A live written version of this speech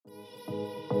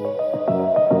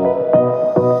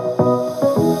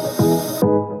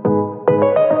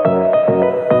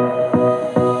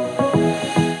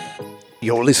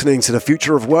listening to The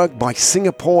Future of Work by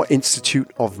Singapore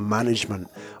Institute of Management.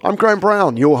 I'm Graham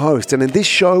Brown, your host, and in this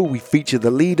show we feature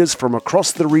the leaders from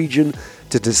across the region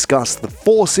to discuss the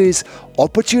forces,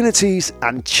 opportunities,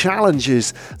 and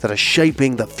challenges that are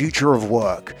shaping the future of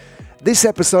work. This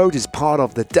episode is part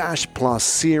of the Dash Plus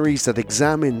series that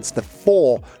examines the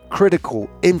 4 critical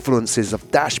influences of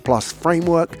Dash Plus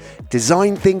framework: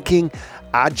 design thinking,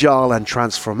 agile and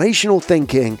transformational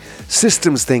thinking,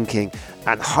 systems thinking,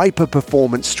 and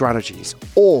hyper-performance strategies,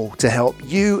 all to help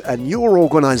you and your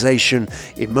organization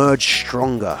emerge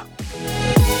stronger.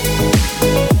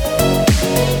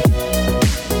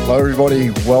 Hello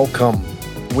everybody, welcome.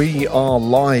 We are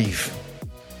live.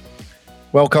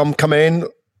 Welcome, come in,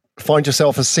 find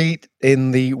yourself a seat in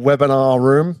the webinar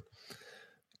room.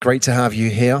 Great to have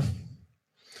you here.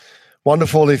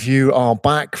 Wonderful if you are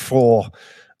back for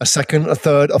a second, a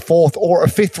third, a fourth, or a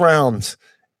fifth round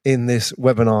in this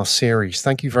webinar series.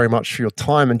 Thank you very much for your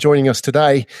time and joining us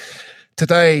today.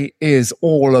 Today is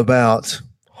all about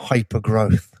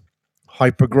hypergrowth.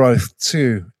 Hypergrowth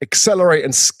to accelerate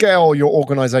and scale your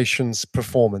organization's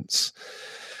performance.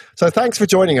 So thanks for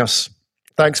joining us.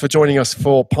 Thanks for joining us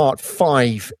for part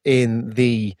 5 in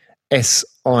the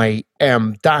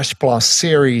SIM Dash Plus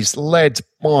series led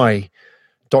by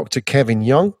Dr. Kevyn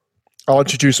Yong. I'll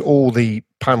introduce all the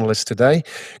panelists today.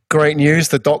 Great news,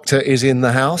 the doctor is in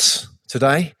the house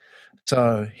today,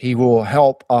 so he will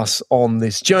help us on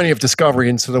this journey of discovery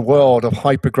into the world of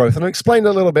hypergrowth, and I'll explain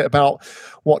a little bit about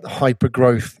what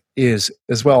hypergrowth is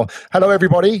as well. Hello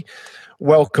everybody,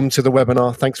 welcome to the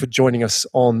webinar. Thanks for joining us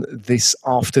on this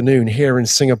afternoon here in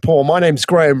Singapore. My name's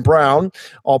Graham Brown.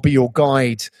 I'll be your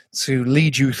guide to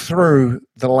lead you through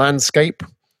the landscape.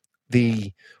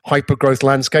 The hypergrowth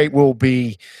landscape will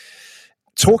be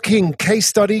talking case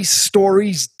studies,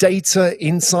 stories, data,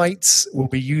 insights. We'll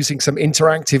be using some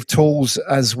interactive tools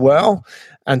as well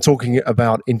and talking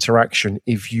about interaction.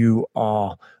 If you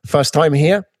are first time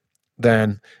here,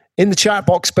 then in the chat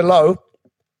box below,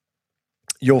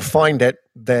 you'll find it.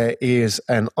 There is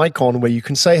an icon where you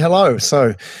can say hello.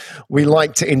 So we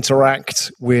like to interact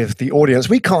with the audience.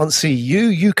 We can't see you,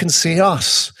 you can see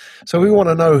us. So we want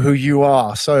to know who you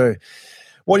are. So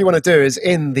what you want to do is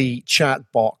in the chat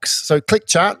box. So click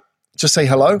chat, just say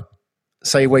hello,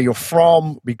 say where you're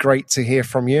from. It'd be great to hear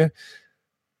from you.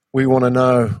 We want to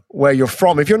know where you're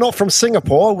from. If you're not from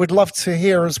Singapore, we'd love to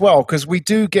hear as well, because we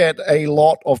do get a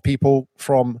lot of people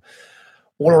from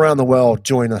all around the world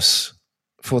join us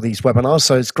for these webinars.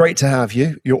 So it's great to have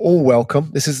you. You're all welcome.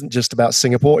 This isn't just about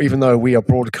Singapore, even though we are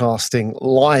broadcasting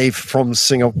live from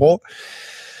Singapore.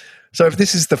 So if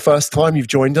this is the first time you've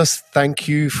joined us, thank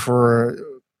you for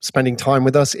spending time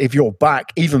with us. If you're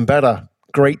back, even better.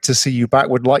 Great to see you back.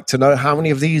 Would like to know how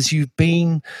many of these you've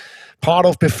been part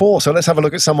of before. So let's have a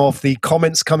look at some of the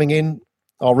comments coming in.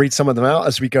 I'll read some of them out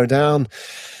as we go down.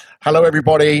 Hello,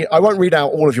 everybody. I won't read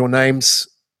out all of your names,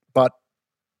 but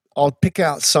I'll pick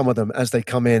out some of them as they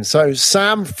come in. So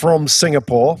Sam from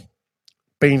Singapore,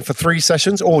 been for 3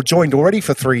 sessions or joined already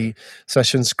for 3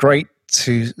 sessions. Great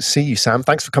to see you, Sam.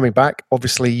 Thanks for coming back.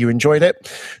 Obviously, you enjoyed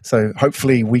it. So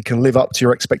hopefully we can live up to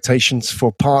your expectations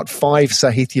for part 5.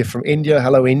 Sahithya from India.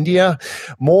 Hello, India.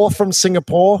 More from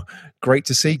Singapore. Great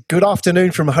to see. Good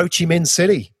afternoon from Ho Chi Minh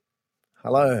City.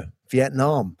 Hello,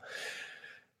 Vietnam.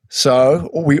 So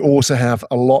we also have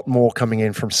a lot more coming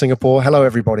in from Singapore. Hello,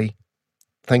 everybody.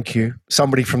 Thank you.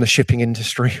 Somebody from the shipping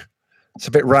industry. It's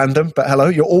a bit random, but hello,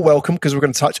 you're all welcome because we're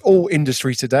going to touch all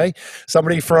industry today.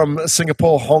 Somebody from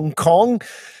Singapore, Hong Kong.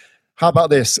 How about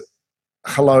this?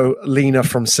 Hello, Lena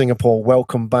from Singapore.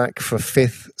 Welcome back for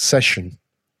 5th session.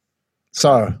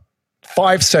 So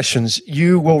 5 sessions.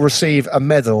 You will receive a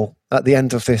medal at the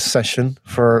end of this session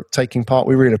for taking part.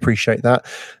 We really appreciate that.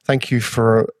 Thank you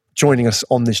for joining us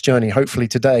on this journey. Hopefully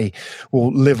today will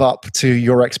live up to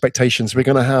your expectations. We're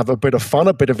going to have a bit of fun,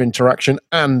 a bit of interaction,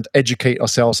 and educate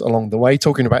ourselves along the way.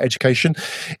 Talking about education,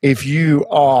 if you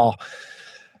are...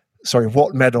 Sorry,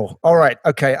 what medal? All right,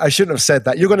 okay, I shouldn't have said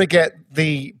that. You're going to get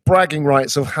the bragging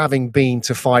rights of having been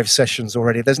to 5 sessions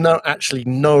already. There's actually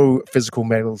no physical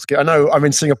medals. I know I'm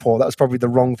in Singapore. That was probably the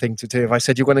wrong thing to do. If I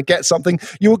said you're going to get something,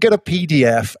 you will get a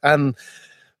PDF and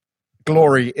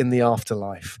glory in the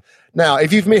afterlife. Now,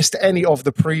 if you've missed any of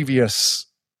the previous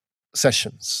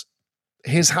sessions,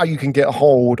 here's how you can get a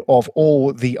hold of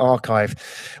all the archive.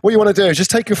 What you want to do is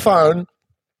just take your phone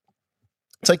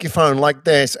take your phone like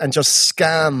this and just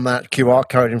scan that QR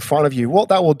code in front of you. What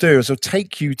that will do is it'll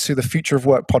take you to the Future of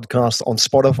Work podcast on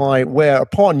Spotify,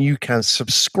 whereupon you can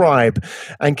subscribe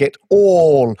and get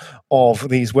all of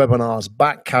these webinars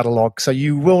back catalog, so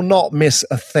you will not miss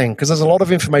a thing, because there's a lot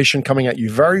of information coming at you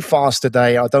very fast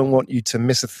today. I don't want you to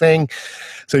miss a thing.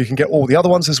 So you can get all the other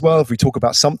ones as well. If we talk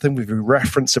about something, if we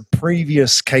reference a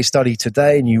previous case study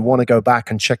today and you want to go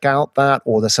back and check out that,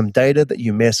 or there's some data that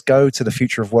you missed, go to the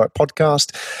Future of Work podcast.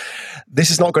 This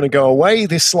is not going to go away,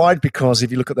 this slide, because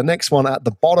if you look at the next one at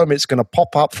the bottom, it's going to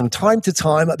pop up from time to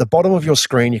time at the bottom of your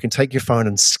screen. You can take your phone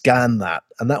and scan that,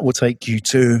 and that will take you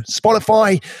to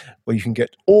Spotify, where you can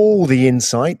get all the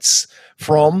insights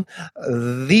from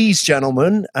these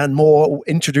gentlemen and more,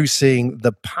 introducing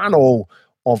the panel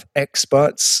of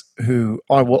experts who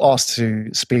I will ask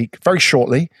to speak very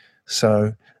shortly.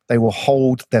 So they will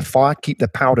hold their fire, keep their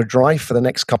powder dry for the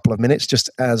next couple of minutes, just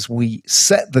as we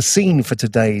set the scene for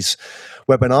today's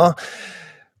webinar.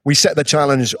 We set the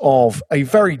challenge of a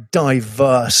very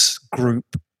diverse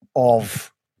group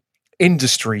of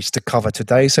industries to cover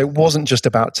today. So it wasn't just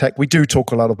about tech. We do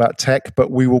talk a lot about tech,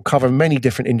 but we will cover many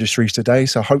different industries today.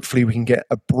 So hopefully we can get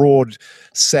a broad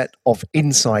set of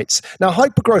insights. Now,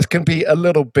 hypergrowth can be a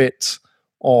little bit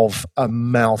of a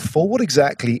mouthful. What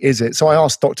exactly is it? So I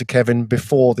asked Dr. Kevyn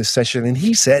before this session, and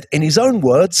he said, in his own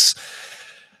words,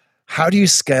 how do you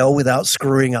scale without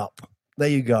screwing up? There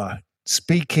you go.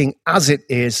 Speaking as it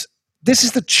is, this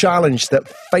is the challenge that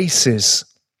faces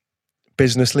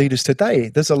business leaders today.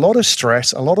 There's a lot of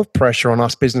stress, a lot of pressure on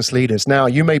us business leaders. Now,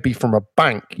 you may be from a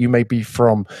bank, you may be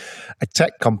from a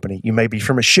tech company, you may be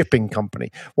from a shipping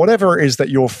company, whatever it is that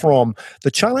you're from.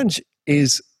 The challenge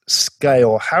is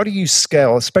scale. How do you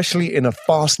scale, especially in a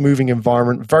fast-moving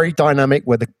environment, very dynamic,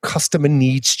 where the customer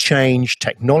needs change,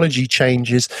 technology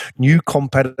changes, new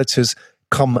competitors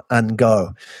come and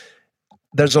go?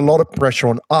 There's a lot of pressure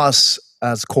on us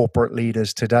as corporate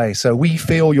leaders today. So we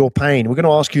feel your pain. We're going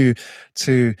to ask you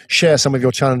to share some of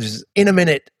your challenges in a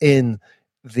minute in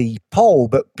the poll.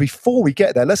 But before we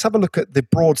get there, let's have a look at the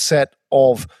broad set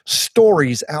of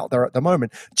stories out there at the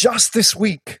moment. Just this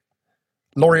week,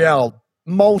 L'Oreal,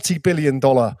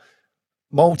 multi-billion-dollar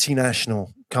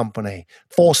multinational company,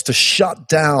 forced to shut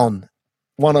down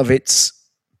one of its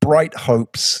bright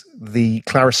hopes, the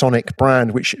Clarisonic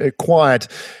brand, which acquired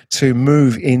to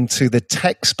move into the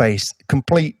tech space.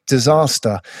 Complete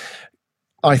disaster.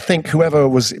 I think whoever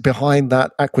was behind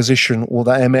that acquisition or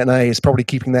that M&A is probably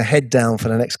keeping their head down for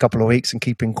the next couple of weeks and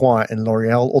keeping quiet in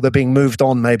L'Oreal, or they're being moved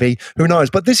on maybe. Who knows?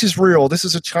 But this is real. This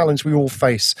is a challenge we all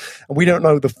face. And we don't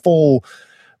know the full,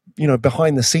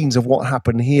 behind the scenes of what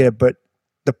happened here, but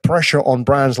the pressure on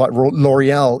brands like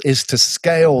L'Oreal is to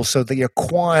scale so they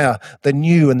acquire the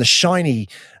new and the shiny,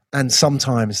 and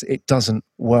sometimes it doesn't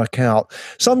work out.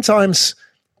 Sometimes,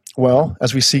 well,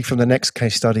 as we see from the next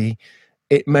case study,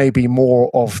 it may be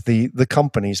more of the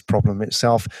company's problem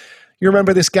itself. You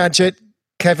remember this gadget?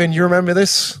 Kevin, you remember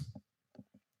this?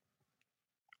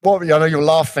 What? I know you're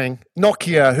laughing.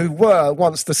 Nokia, who were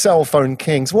once the cell phone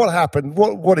kings. What happened?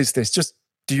 What is this? Just,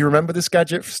 do you remember this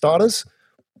gadget for starters?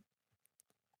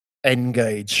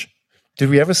 Engage. Did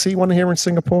we ever see one here in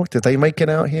Singapore? Did they make it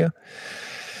out here?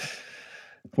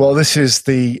 Well, this is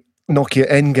the Nokia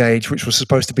Engage, which was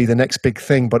supposed to be the next big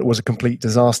thing, but it was a complete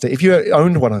disaster. If you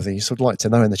owned one of these, I'd like to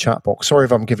know in the chat box. Sorry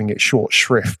if I'm giving it short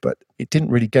shrift, but it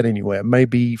didn't really get anywhere,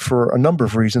 maybe for a number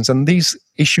of reasons. And these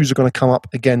issues are going to come up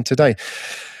again today.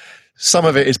 Some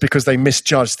of it is because they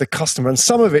misjudged the customer, and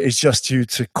some of it is just due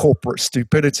to corporate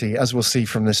stupidity, as we'll see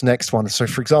from this next one. So,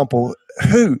 for example,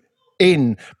 who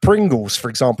in Pringles, for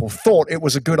example, thought it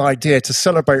was a good idea to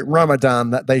celebrate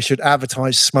Ramadan that they should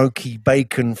advertise smoky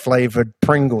bacon-flavored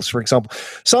Pringles, for example?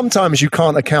 Sometimes you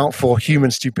can't account for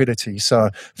human stupidity, so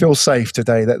feel safe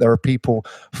today that there are people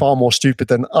far more stupid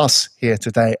than us here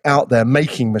today out there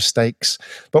making mistakes,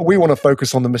 but we want to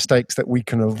focus on the mistakes that we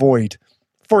can avoid.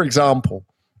 For example,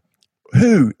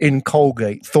 who in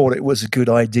Colgate thought it was a good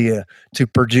idea to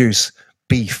produce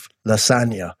beef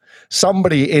lasagna?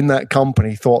 Somebody in that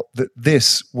company thought that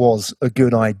this was a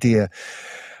good idea.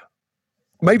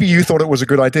 Maybe you thought it was a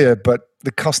good idea, but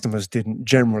the customers didn't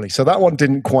generally. So that one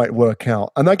didn't quite work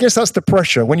out. And I guess that's the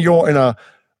pressure when you're in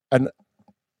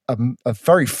a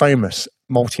very famous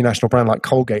multinational brand like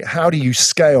Colgate. How do you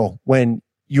scale when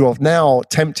you are now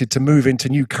tempted to move into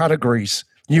new categories,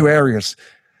 new areas?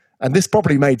 And this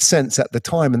probably made sense at the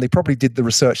time, and they probably did the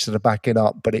research to back it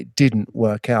up, but it didn't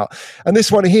work out. And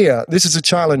this one here, this is a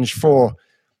challenge for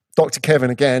Dr. Kevyn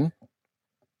again.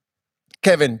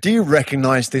 Kevin, do you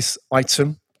recognize this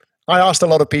item? I asked a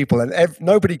lot of people, and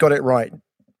nobody got it right.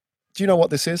 Do you know what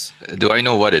this is? Do I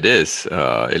know what it is?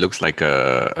 It looks like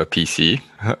a PC,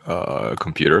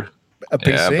 computer. A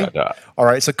PC? Yeah, but, all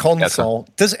right, it's a console.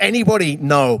 Does anybody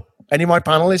know, any of my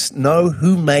panelists know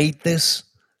who made this?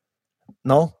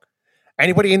 No?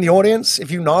 Anybody in the audience?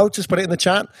 If you know, just put it in the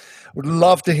chat. Would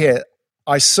love to hear.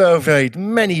 I surveyed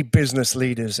many business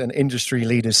leaders and industry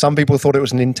leaders. Some people thought it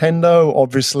was Nintendo,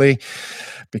 obviously,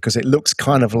 because it looks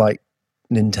kind of like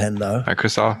Nintendo.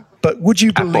 Microsoft. But would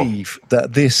you believe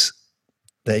that this,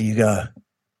 there you go,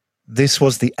 this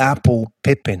was the Apple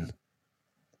Pippin,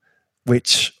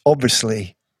 which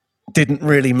obviously didn't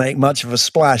really make much of a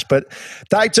splash, but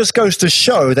that just goes to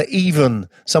show that even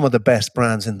some of the best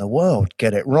brands in the world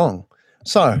get it wrong.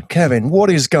 So, Kevin,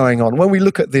 what is going on? When we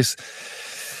look at this,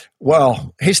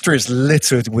 well, history is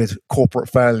littered with corporate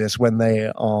failures when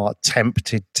they are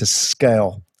tempted to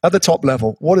scale. At the top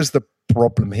level, what is the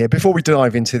problem here? Before we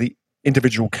dive into the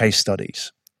individual case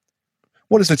studies,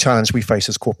 what is the challenge we face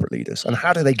as corporate leaders, and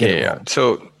how do they get it wrong?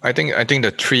 So I think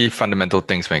the three fundamental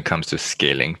things when it comes to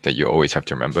scaling that you always have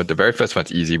to remember. The very first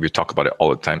one's easy. We talk about it all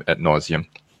the time ad nauseum.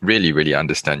 Really, really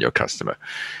understand your customer.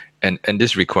 And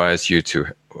this requires you to,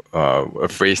 a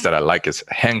phrase that I like is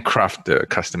handcraft the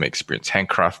customer experience.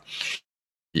 Handcraft,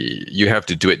 you have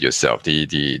to do it yourself.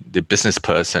 The business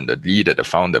person, the leader, the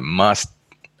founder must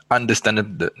understand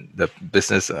the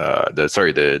business,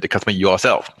 the customer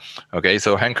yourself. Okay,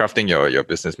 so handcrafting your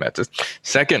business matters.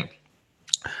 Second,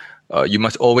 you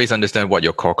must always understand what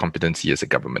your core competency as a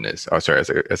government is, as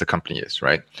a company is,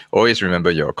 right? Always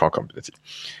remember your core competency.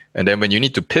 And then when you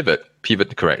need to pivot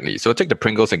correctly. So take the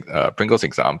Pringles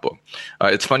example.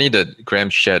 It's funny that Graham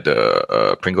shared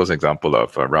the Pringles example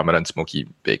of Ramadan smoky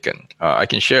bacon. I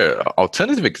can share an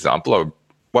alternative example of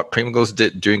what Pringles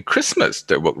did during Christmas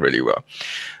that worked really well.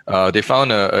 They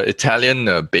found an Italian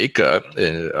baker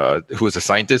who was a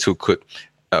scientist who could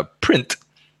print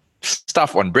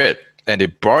stuff on bread. And they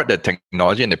borrowed that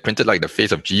technology and they printed like the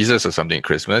face of Jesus or something at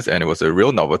Christmas, and it was a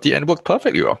real novelty and it worked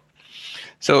perfectly well.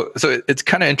 So it's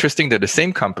kind of interesting that the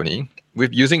same company,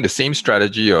 with using the same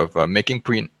strategy of making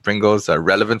Pringles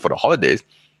relevant for the holidays,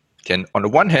 can on the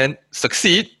one hand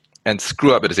succeed and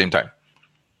screw up at the same time.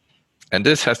 And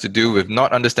this has to do with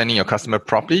not understanding your customer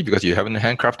properly because you haven't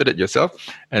handcrafted it yourself.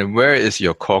 And where is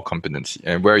your core competency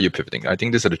and where are you pivoting? I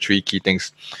think these are the three key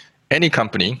things any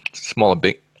company, small or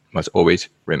big, must always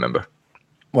remember.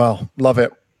 Wow, love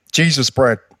it. Jesus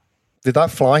bread. Did that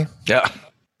fly? Yeah.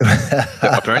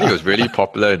 Apparently it was really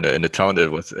popular in the town that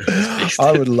it was based in.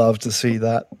 I would love to see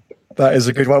that. That is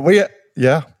a good one.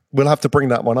 We'll have to bring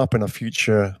that one up in a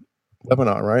future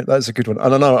webinar, right? That's a good one. I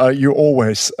don't know. You're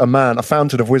always a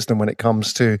fountain of wisdom when it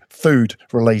comes to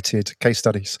food-related case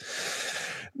studies.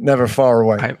 Never far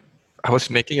away. I was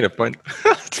making it a point.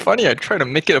 It's funny. I try to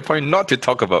make it a point not to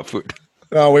talk about food.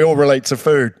 Oh, we all relate to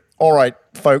food. All right,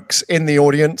 folks in the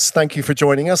audience, thank you for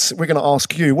joining us. We're going to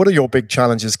ask you, what are your big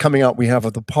challenges? Coming up, we have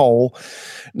the poll.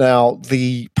 Now,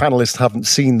 the panelists haven't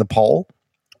seen the poll,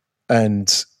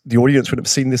 and the audience wouldn't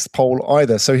have seen this poll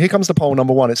either. So here comes the poll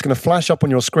number one. It's going to flash up on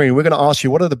your screen. We're going to ask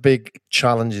you, what are the big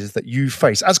challenges that you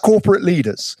face as corporate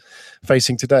leaders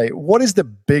facing today? What is the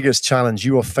biggest challenge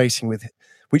you are facing with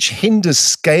which hinders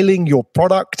scaling your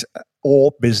product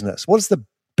or business? What is the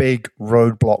big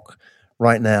roadblock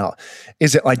right now?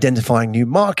 Is it identifying new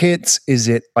markets? Is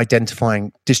it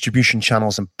identifying distribution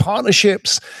channels and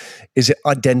partnerships? Is it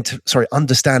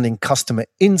understanding customer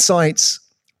insights?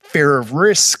 Fear of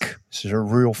risk? This is a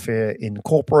real fear in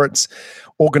corporates.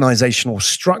 Organizational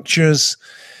structures.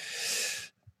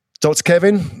 Dr.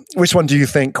 Kevin, which one do you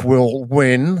think will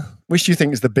win? Which do you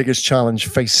think is the biggest challenge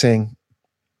facing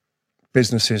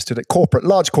businesses today?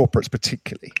 Large corporates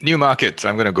particularly. New markets.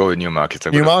 I'm going to go with new markets.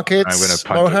 I'm going to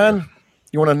Mohan,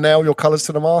 you want to nail your colors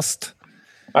to the mast?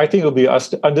 I think it'll be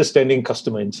understanding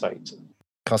customer insights.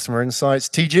 Customer insights.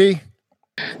 TG?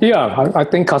 Yeah, I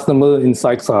think customer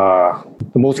insights are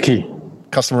the most key.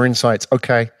 Customer insights.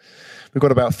 Okay. We've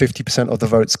got about 50% of the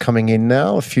votes coming in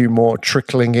now, a few more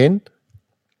trickling in.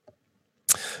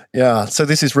 Yeah, so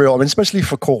this is real. I mean, especially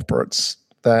for corporates,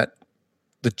 that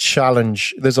the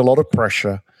challenge, there's a lot of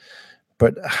pressure,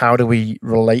 but how do we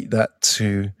relate that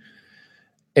to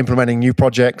implementing new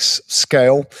projects,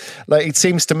 scale? Like, it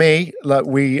seems to me like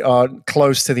we are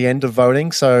close to the end of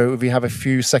voting. So if you have a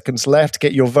few seconds left,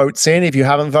 get your votes in. If you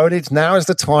haven't voted, now is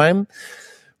the time,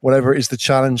 whatever is the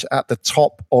challenge at the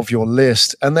top of your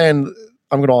list. And then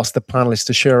I'm going to ask the panelists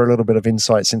to share a little bit of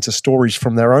insights into stories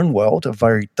from their own world, a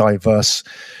very diverse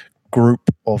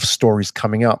group of stories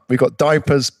coming up. We've got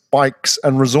diapers, bikes,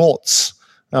 and resorts.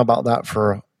 How about that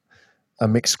for a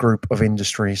mixed group of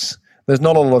industries? There's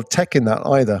not a lot of tech in that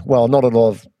either. Well, not a lot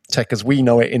of tech as we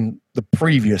know it in the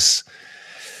previous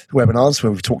webinars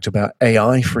where we've talked about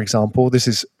AI, for example. This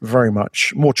is very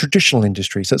much more traditional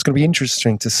industry. So it's going to be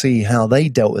interesting to see how they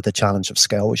dealt with the challenge of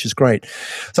scale, which is great.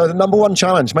 So the number one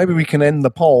challenge, maybe we can end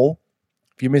the poll.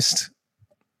 If you missed,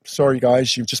 sorry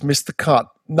guys, you've just missed the cut.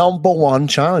 Number one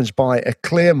challenge by a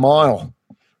clear mile,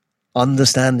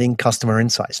 understanding customer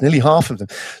insights. Nearly half of them.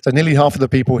 So nearly half of the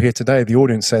people here today, the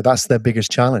audience, say that's their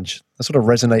biggest challenge. That sort of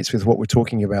resonates with what we're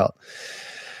talking about.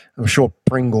 I'm sure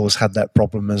Pringles had that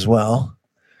problem as well.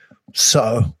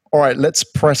 So, all right, let's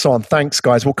press on. Thanks,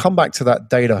 guys. We'll come back to that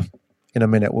data in a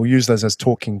minute. We'll use those as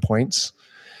talking points.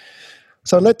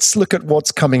 So let's look at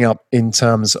what's coming up in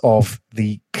terms of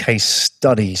the case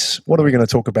studies. What are we going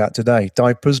to talk about today?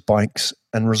 Diapers, bikes,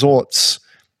 and resorts.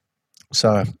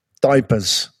 So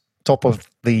diapers, top of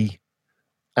the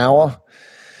hour.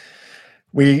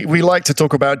 We like to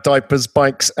talk about diapers,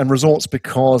 bikes, and resorts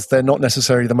because they're not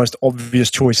necessarily the most obvious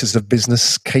choices of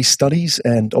business case studies.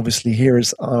 And obviously here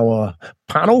is our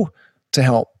panel to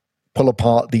help pull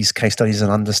apart these case studies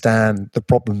and understand the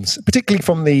problems, particularly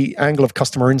from the angle of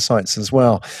customer insights as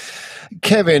well.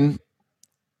 Kevin,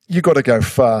 you got to go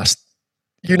first.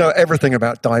 You know everything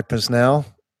about diapers now.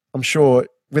 I'm sure,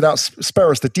 without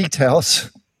spare us the details,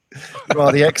 you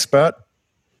are the expert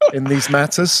in these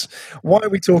matters. Why are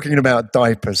we talking about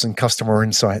diapers and customer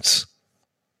insights?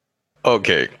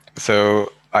 Okay, so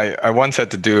I once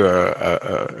had to do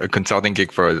a consulting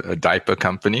gig for a diaper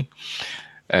company.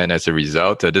 And as a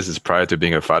result, this is prior to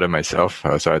being a father myself.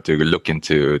 So I had to look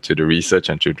into the research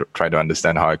and to try to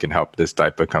understand how I can help this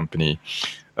diaper company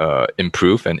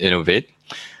improve and innovate.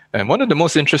 And one of the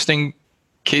most interesting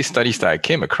case studies that I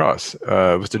came across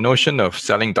was the notion of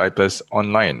selling diapers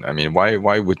online. I mean,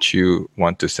 why would you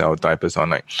want to sell diapers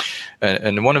online?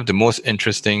 And one of the most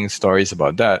interesting stories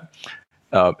about that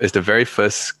is the very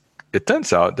first. It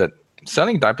turns out that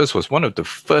selling diapers was one of the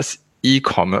first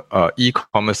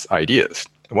e-commerce ideas.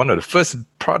 One of the first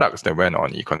products that went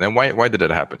on e-commerce. And why did that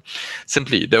happen?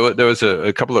 Simply, there was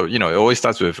a couple of, it always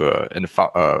starts with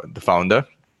the founder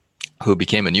who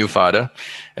became a new father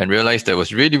and realized that it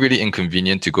was really, really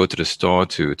inconvenient to go to the store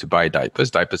to buy diapers.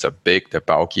 Diapers are big, they're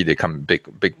bulky, they come in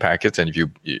big packets. And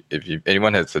if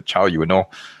anyone has a child, you would know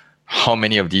how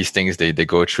many of these things they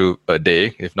go through a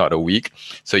day, if not a week.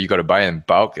 So you got to buy in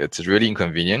bulk. It's really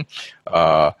inconvenient.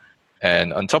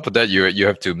 And on top of that, you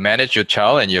have to manage your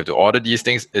child and you have to order these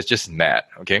things. It's just mad.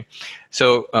 Okay,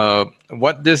 so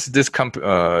what these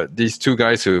two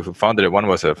guys who founded it, one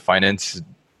was a finance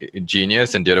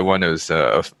genius, and the other one was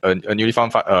a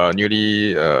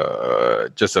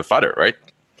just a father, right?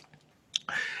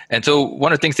 And so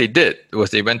one of the things they did was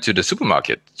they went to the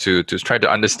supermarket to try to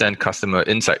understand customer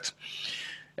insights,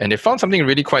 and they found something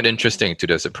really quite interesting. To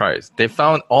their surprise, they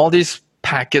found all these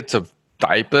packets of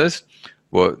diapers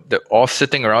they're all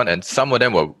sitting around, and some of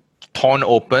them were torn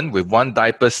open with one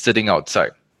diaper sitting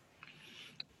outside.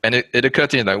 And it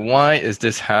occurred to me, like, why is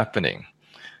this happening?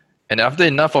 And after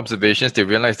enough observations, they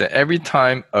realized that every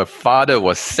time a father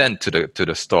was sent to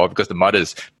the store, because the mother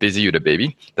is busy with the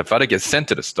baby, the father gets sent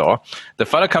to the store. The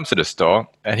father comes to the store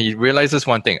and he realizes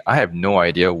one thing: I have no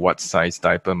idea what size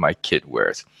diaper my kid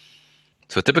wears.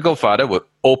 So a typical father would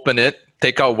open it,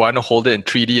 take out one, hold it in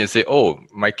 3D and say, oh,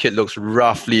 my kid looks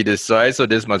roughly this size, so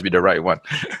this must be the right one.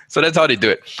 So that's how they do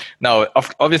it. Now,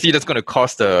 obviously, that's going to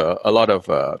cost a lot of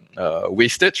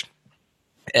wastage.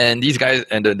 And these guys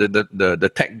and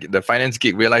the finance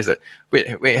geek realized that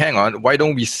wait, hang on, why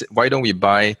don't we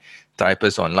buy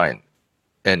diapers online?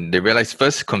 And they realized,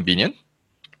 first, convenient,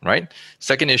 right?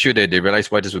 Second issue that they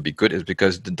realized why this would be good is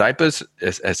because the diapers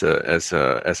as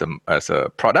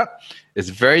a product is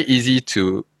very easy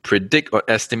to predict or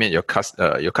estimate your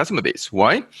customer base.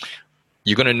 Why?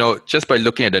 You're going to know just by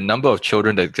looking at the number of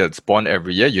children that gets born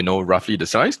every year. You know roughly the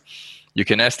size. You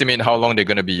can estimate how long they're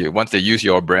going to be, once they use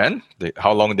your brand,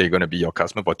 how long they're going to be your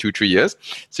customer, for 2-3 years.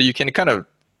 So you can kind of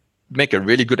make a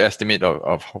really good estimate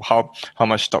of how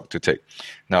much stock to take.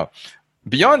 Now,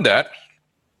 beyond that,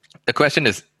 the question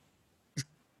is,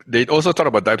 they also talk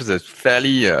about diapers as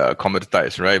fairly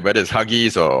commoditized, right? Whether it's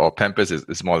Huggies or Pampers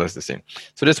is more or less the same.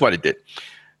 So that's what it did.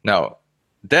 Now,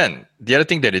 then the other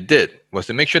thing that it did was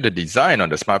to make sure the design on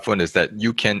the smartphone is that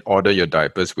you can order your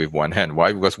diapers with one hand.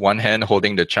 Why? Because one hand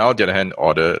holding the child, the other hand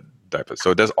order diapers.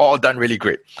 So that's all done really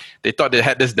great. They thought they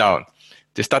had this down.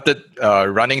 They started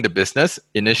running the business.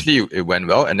 Initially, it went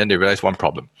well, and then they realized one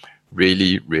problem: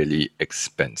 really, really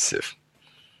expensive.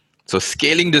 So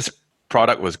scaling this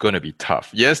product was going to be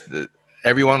tough. Yes,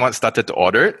 everyone started to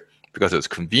order it because it was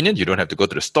convenient. You don't have to go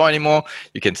to the store anymore.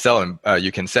 You can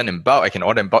you can send in bulk. I can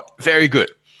order in bulk. Very good.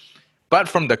 But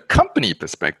from the company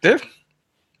perspective,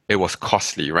 it was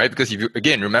costly, right? Because if you,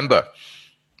 again, remember,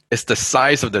 it's the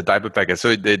size of the diaper packet.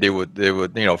 So they would,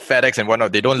 FedEx and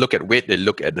whatnot, they don't look at weight, they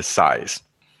look at the size.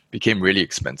 Became really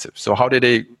expensive. So how did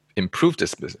they improve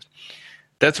this business?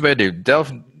 That's where they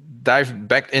dive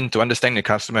back into understanding the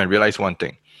customer and realize one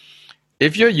thing.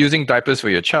 If you're using diapers for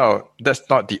your child, that's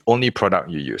not the only product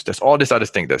you use. There's all this other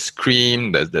thing. There's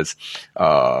cream, there's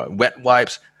wet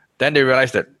wipes. Then they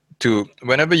realize that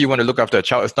whenever you want to look after a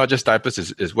child, it's not just diapers,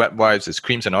 it's wet wipes, it's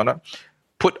creams and all that.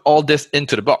 Put all this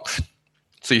into the box.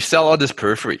 So you sell all this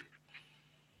periphery.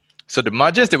 So the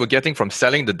margins they were getting from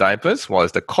selling the diapers,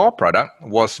 whilst the core product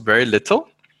was very little,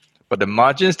 but the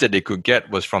margins that they could get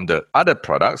was from the other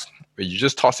products where you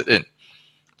just toss it in.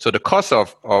 So the cost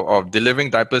of delivering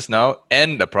diapers now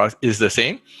and the product is the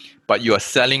same, but you're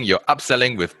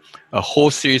upselling with a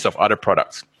whole series of other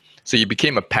products. So you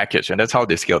became a package, and that's how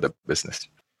they scaled the business.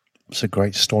 It's a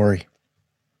great story.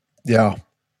 Yeah.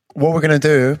 What we're going to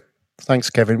do, thanks,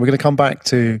 Kevin, we're going to come back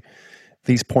to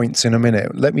these points in a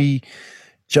minute. Let me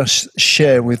just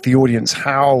share with the audience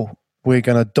how we're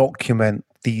going to document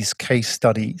these case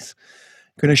studies.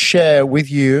 I'm going to share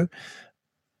with you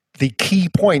the key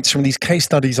points from these case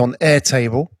studies on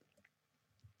Airtable.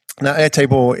 Now,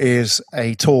 Airtable is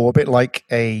a tool, a bit like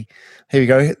here we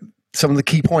go, some of the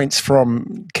key points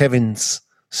from Kevin's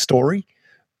story,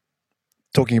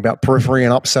 talking about periphery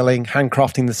and upselling,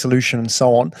 handcrafting the solution, and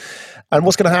so on. And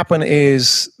what's going to happen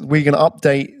is we're going to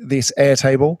update this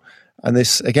Airtable. And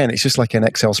this, again, it's just like an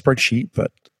Excel spreadsheet,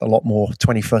 but a lot more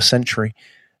 21st century.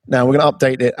 Now, we're going to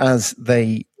update it as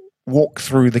they walk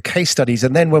through the case studies.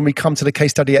 And then when we come to the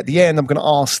case study at the end, I'm going to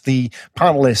ask the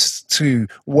panelists to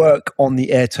work on the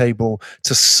Airtable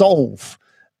to solve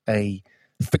a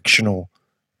fictional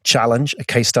challenge, a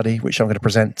case study, which I'm going to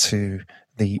present to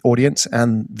the audience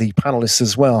and the panelists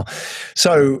as well.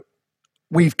 So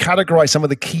we've categorized some of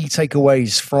the key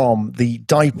takeaways from the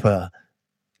diaper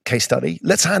case study.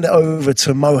 Let's hand it over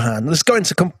to Mohan. Let's go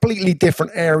into a completely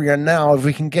different area now if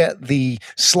we can get the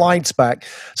slides back.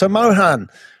 So Mohan,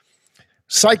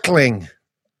 cycling,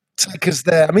 take us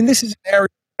there. I mean, this is an area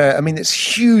where, it's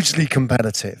hugely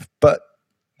competitive, but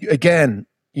again,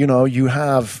 you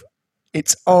have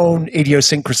its own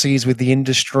idiosyncrasies with the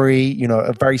industry,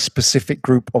 a very specific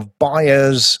group of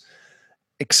buyers,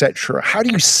 etc. How do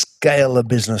you scale a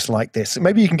business like this?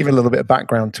 Maybe you can give a little bit of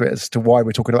background to it as to why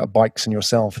we're talking about bikes and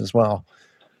yourself as well.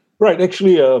 Right.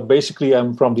 Actually, basically,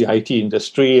 I'm from the IT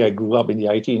industry. I grew up in the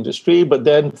IT industry. But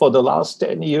then for the last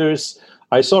 10 years,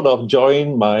 I sort of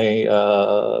joined my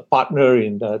partner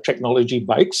in technology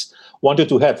bikes, wanted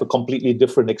to have a completely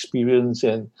different experience.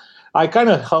 And I kind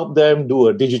of helped them do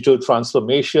a digital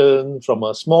transformation from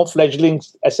a small fledgling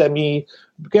SME,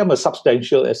 became a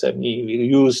substantial SME. We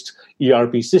used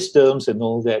ERP systems and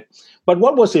all that. But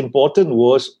what was important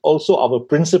was also our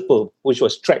principal, which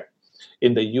was tracked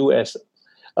in the US.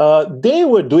 They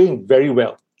were doing very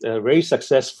well, very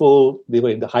successful. They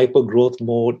were in the hyper-growth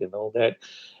mode and all that.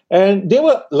 And they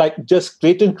were like just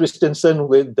Clayton Christensen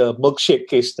with the milkshake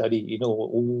case study.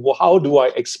 How do I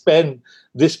expand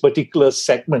this particular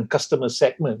segment, customer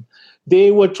segment?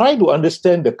 They were trying to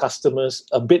understand the customers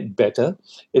a bit better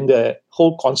in the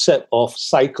whole concept of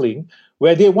cycling,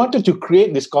 where they wanted to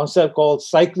create this concept called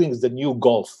cycling is the new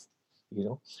golf,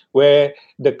 where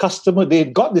the customer, they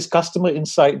got this customer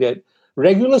insight that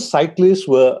regular cyclists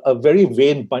were a very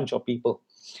vain bunch of people.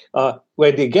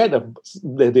 When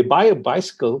they buy a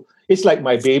bicycle, it's like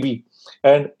my baby.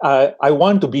 And I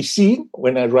want to be seen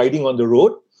when I'm riding on the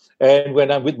road. And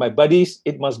when I'm with my buddies,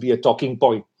 it must be a talking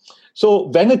point. So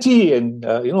vanity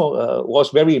was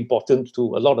very important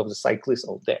to a lot of the cyclists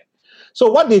out there. So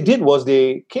what they did was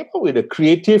they came up with a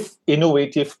creative,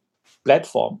 innovative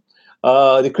platform.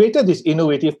 They created this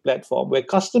innovative platform where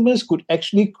customers could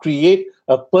actually create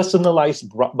a personalized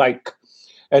bike.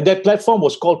 And that platform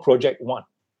was called Project One.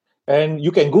 And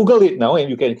you can Google it now and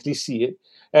you can actually see it.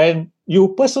 And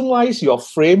you personalize your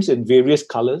frames in various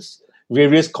colors,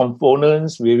 various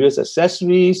components, various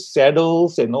accessories,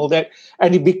 saddles, and all that.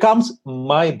 And it becomes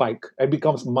my bike. It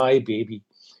becomes my baby.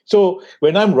 So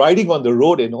when I'm riding on the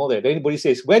road and all that, anybody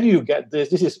says, where do you get this?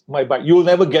 This is my bike. You'll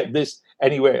never get this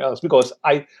anywhere else because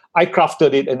I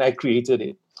crafted it and I created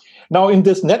it. Now, in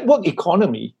this network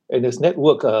economy and this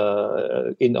network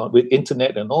with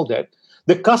internet and all that,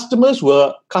 the customers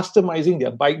were customizing their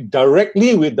bike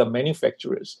directly with the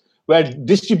manufacturers, where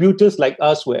distributors like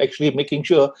us were actually making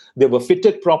sure they were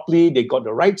fitted properly, they got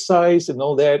the right size and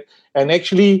all that. And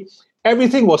actually,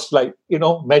 everything was like,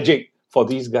 magic for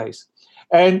these guys.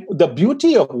 And the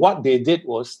beauty of what they did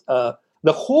was the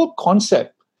whole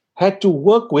concept had to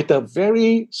work with a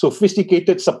very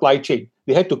sophisticated supply chain.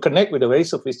 They had to connect with a very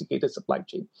sophisticated supply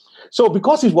chain. So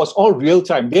because it was all real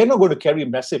time, they're not going to carry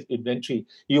massive inventory.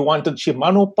 You wanted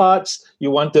Shimano parts,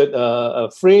 you wanted a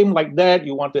frame like that,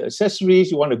 you wanted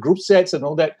accessories, you wanted group sets and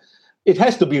all that. It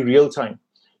has to be real time.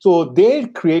 So they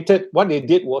created, what they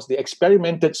did was they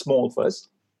experimented small first,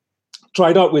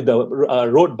 tried out with the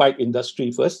road bike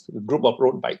industry first, a group of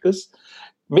road bikers,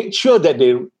 made sure that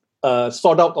they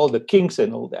sort out all the kinks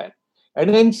and all that.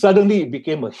 And then suddenly it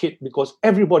became a hit because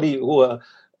everybody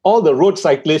all the road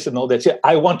cyclists and all that said,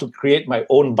 I want to create my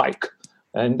own bike.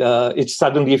 And it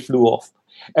suddenly flew off.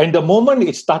 And the moment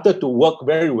it started to work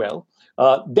very well,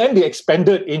 then they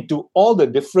expanded into all the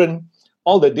different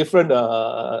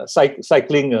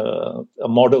cycling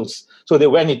models. So they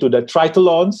went into the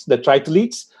triathlons, the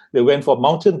triathletes, they went for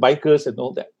mountain bikers and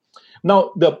all that.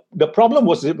 Now, the problem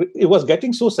was it was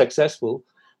getting so successful,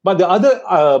 but the other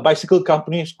bicycle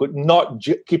companies could not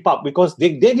keep up because they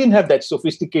didn't have that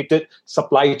sophisticated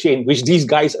supply chain, which these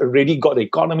guys already got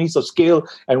economies of scale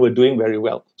and were doing very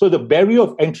well. So the barrier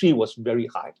of entry was very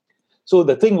high. So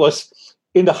the thing was,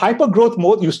 in the hyper-growth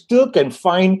mode, you still can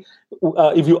find,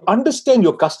 if you understand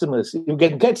your customers, you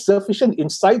can get sufficient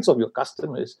insights of your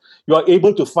customers, you are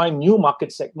able to find new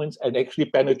market segments and actually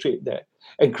penetrate there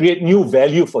and create new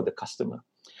value for the customer.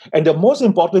 And the most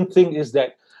important thing is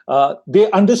that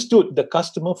they understood the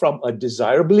customer from a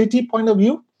desirability point of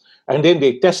view, and then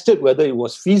they tested whether it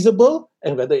was feasible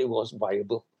and whether it was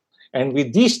viable. And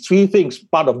with these three things,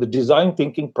 part of the design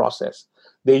thinking process,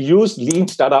 they used lean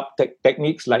startup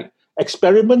techniques like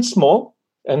experiment small,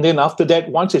 and then after that,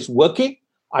 once it's working,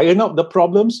 iron out the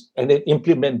problems, and then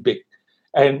implement big.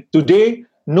 And today,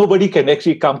 nobody can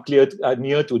actually come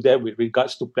near to that with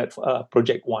regards to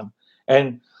Project One.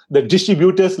 And the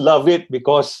distributors love it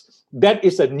because that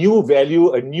is a new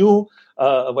value, a new,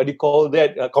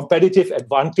 competitive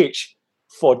advantage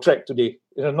for Trek today.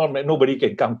 Nobody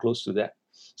can come close to that.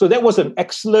 So that was an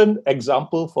excellent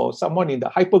example for someone in the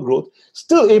hypergrowth,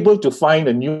 still able to find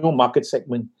a new market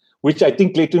segment, which I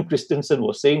think Clayton Christensen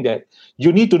was saying that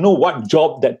you need to know what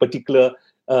job that particular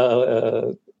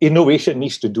innovation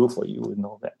needs to do for you and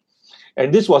all that.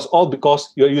 And this was all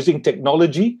because you're using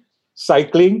technology,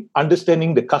 cycling,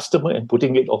 understanding the customer, and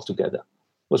putting it all together.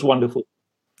 It was wonderful.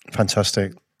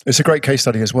 Fantastic. It's a great case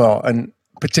study as well, and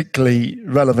particularly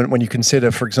relevant when you consider,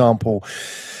 for example,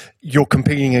 you're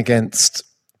competing against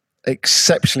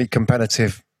exceptionally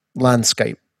competitive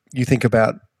landscape. You think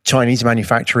about Chinese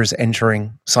manufacturers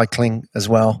entering cycling as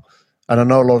well. And I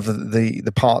know a lot of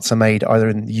the parts are made either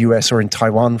in the US or in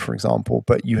Taiwan, for example,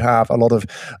 but you have a lot of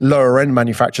lower end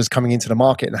manufacturers coming into the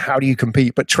market. And how do you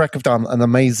compete? But Trek have done an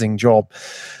amazing job.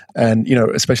 And,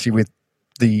 especially with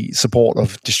the support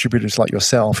of distributors like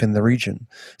yourself in the region.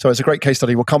 So it's a great case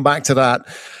study. We'll come back to that.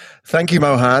 Thank you,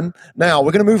 Mohan. Now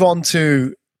we're going to move on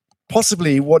to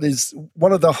possibly what is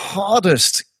one of the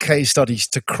hardest case studies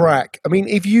to crack. I mean,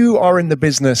 if you are in the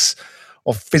business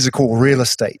of physical real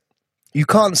estate, you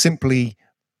can't simply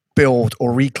build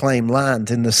or reclaim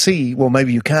land in the sea. Well,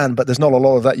 maybe you can, but there's not a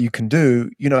lot of that you can do.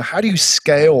 How do you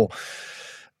scale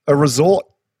a resort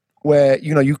where,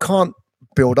 you can't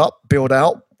build up, build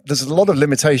out? There's a lot of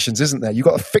limitations, isn't there? You've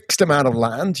got a fixed amount of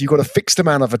land. You've got a fixed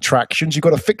amount of attractions. You've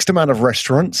got a fixed amount of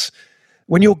restaurants.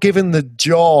 When you're given the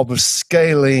job of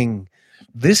scaling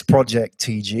this project,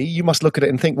 TG, you must look at it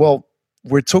and think, well,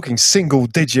 we're talking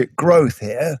single-digit growth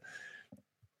here.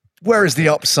 Where is the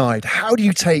upside? How do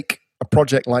you take a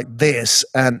project like this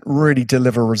and really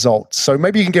deliver results? So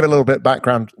maybe you can give a little bit of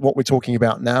background what we're talking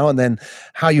about now, and then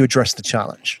how you address the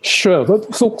challenge. Sure.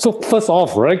 So first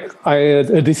off, right,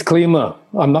 a disclaimer.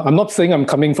 I'm not saying I'm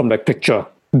coming from that picture.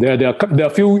 There are a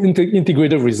few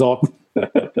integrated resorts.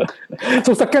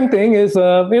 So second thing is,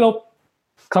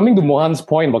 coming to Mohan's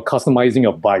point about customizing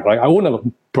your bike, right? I own a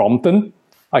Brompton.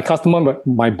 I customize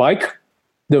my bike.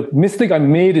 The mistake I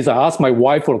made is I asked my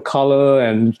wife for a color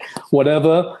and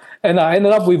whatever, and I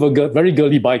ended up with a very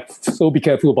girly bike. So be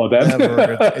careful about that.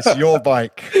 Never. It's your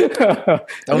bike.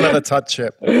 Don't let her touch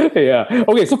it. Yeah.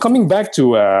 Okay. So coming back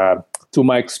to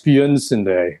my experience in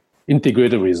the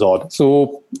integrated resort.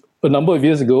 So a few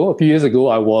years ago,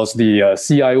 I was the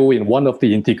CIO in one of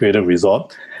the integrated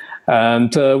resort,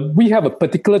 and we have a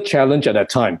particular challenge at that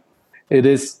time. It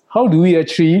is, how do we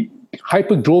actually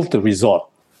hyper-growth the resort?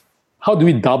 How do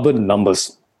we double the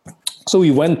numbers? So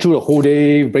we went through the whole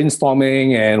day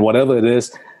brainstorming and whatever it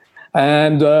is.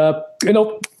 And, to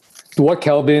what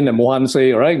Kelvin and Mohan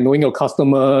say, right? Knowing your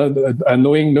customer,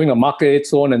 knowing the market,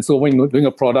 so on and so on, knowing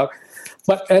a product.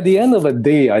 But at the end of the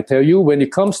day, I tell you, when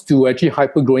it comes to actually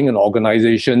hyper-growing an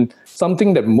organization,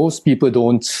 something that most people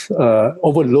don't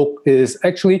overlook is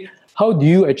actually how do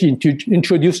you actually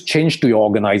introduce change to your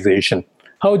organization?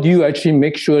 How do you actually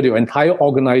make sure your entire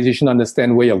organization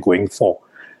understand where you're going for?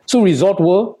 So Resort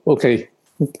World, okay,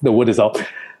 the word is out.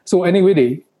 So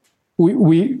anyway,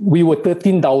 we were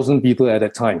 13,000 people at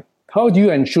that time. How do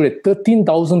you ensure that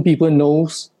 13,000 people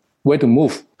knows where to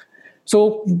move?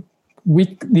 So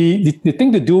the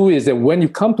thing to do is that when you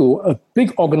come to a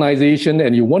big organization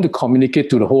and you want to communicate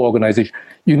to the whole organization,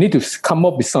 you need to come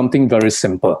up with something very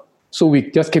simple. So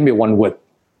we just came with one word.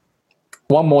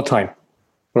 One more time.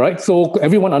 Right? So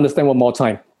everyone understand one more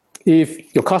time.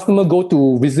 If your customer go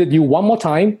to visit you one more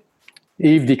time,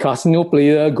 if the casino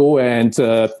player go and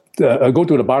go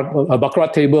to the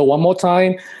baccarat table one more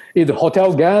time, if the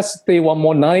hotel guest stay one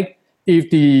more night, if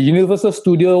the Universal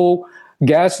Studio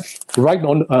guest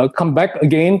come back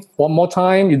again one more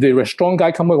time, if the restaurant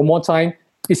guy come back one more time,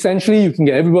 essentially you can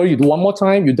get everybody to do one more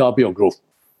time, you double your growth.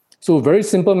 So very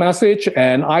simple message,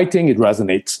 and I think it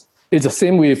resonates. It's the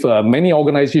same with many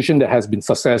organizations that has been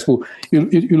successful.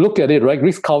 You look at it, right?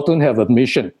 Ritz-Carlton have a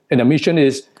mission, and the mission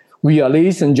is, we are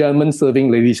ladies and gentlemen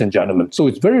serving ladies and gentlemen. So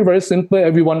it's very, very simple.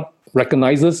 Everyone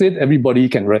recognizes it. Everybody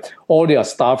can read. All their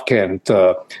staff can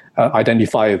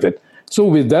identify with it. So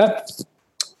with that,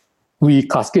 we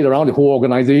cascade around the whole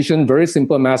organization. Very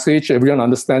simple message. Everyone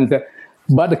understands that.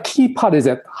 But the key part is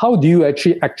that how do you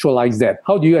actually actualize that?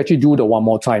 How do you actually do the one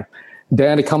more time?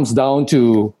 Then it comes down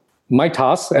to my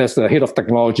task as the head of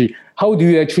technology. How do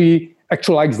you actually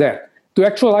actualize that? To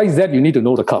actualize that, you need to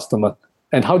know the customer.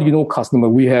 And how do you know customer?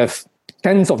 We have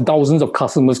tens of thousands of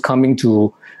customers coming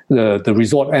to the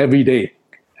resort every day.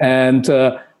 And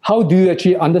how do you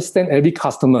actually understand every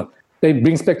customer? That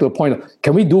brings back to the point of,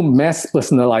 can we do mass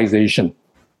personalization?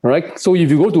 Right? So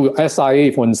if you go to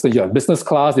SIA, for instance, you're business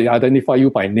class, they identify you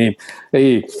by name.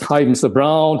 Hey, hi, Mr.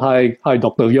 Brown. Hi,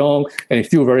 Dr. Yong. And you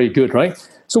feel very good, right?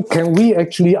 So can we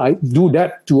actually do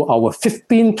that to our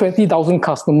 15, 20,000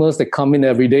 customers that come in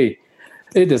every day?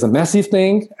 It is a massive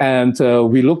thing, and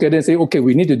we look at it and say, okay,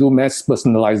 we need to do mass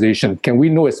personalization. Can we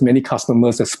know as many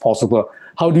customers as possible?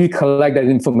 How do we collect that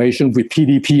information with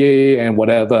PDPA and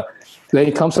whatever? Then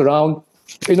it comes around,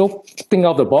 think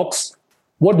out of the box.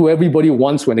 What do everybody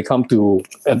wants when they come to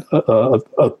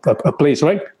a place,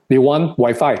 right? They want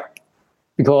Wi-Fi,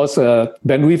 because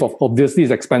bandwidth obviously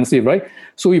is expensive, right?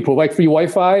 So we provide free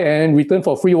Wi-Fi, and in return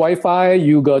for free Wi-Fi,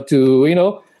 you got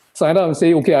to, sign up and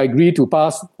say, okay, I agree to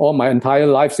pass all my entire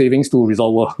life savings to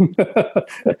Resort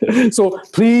World. So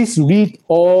please read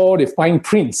all the fine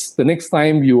prints the next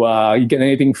time you get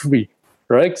anything free,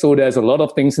 right? So there's a lot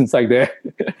of things inside there.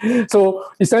 So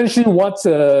essentially what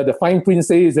the fine print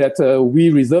says is that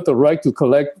we reserve the right to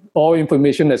collect all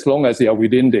information as long as they are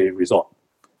within the resort.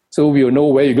 So we will know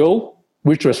where you go,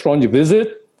 which restaurant you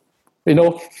visit,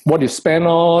 what you spend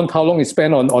on, how long you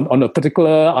spend on a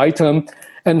particular item.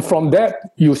 And from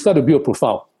that, you start to build a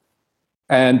profile.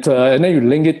 And then you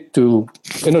link it to,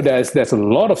 there's a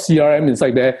lot of CRM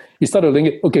inside there. You start to link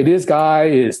it, okay, this guy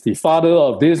is the father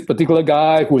of this particular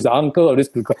guy, who is the uncle of this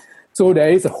particular. So there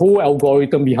is a whole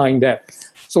algorithm behind that.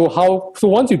 So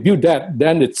once you build that,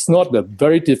 then it's not a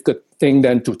very difficult thing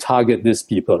then to target these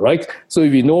people, right? So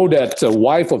if you know that the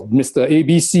wife of Mr.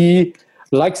 ABC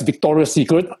likes Victoria's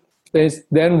Secret,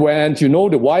 then when you know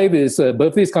the wife is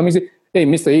birthday is coming, say, hey,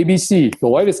 Mr. ABC,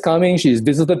 your wife is coming. She's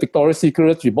visited Victoria's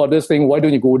Secret. She bought this thing. Why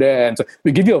don't you go there? And so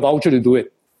we give you a voucher to do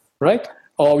it, right?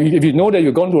 Or if you know that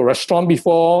you've gone to a restaurant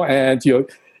before and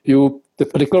the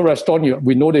particular restaurant,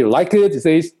 we know that you like it. It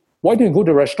says, why don't you go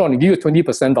to the restaurant and give you a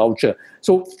 20% voucher?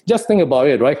 So just think about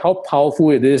it, right? How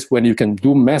powerful it is when you can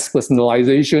do mass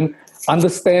personalization,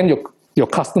 understand your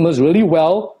customers really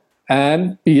well,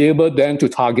 and be able then to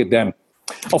target them.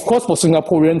 Of course, for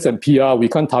Singaporeans and PR, we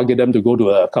can't target them to go to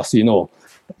a casino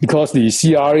because the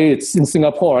CRA, it's in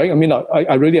Singapore, right? I mean,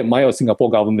 I really admire the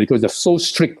Singapore government because they're so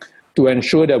strict to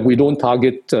ensure that we don't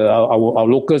target our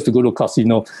locals to go to a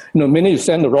casino. The minute you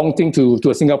send the wrong thing to a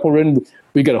Singaporean,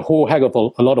 we get a whole heck of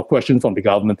a lot of questions from the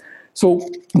government. So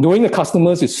knowing the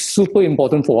customers is super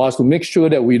important for us to make sure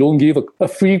that we don't give a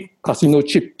free casino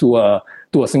chip to a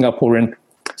Singaporean.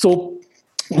 So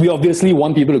we obviously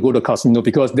want people to go to the casino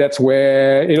because that's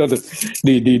where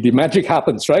the magic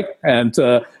happens, right? And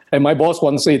my boss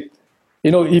once said,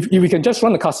 if we can just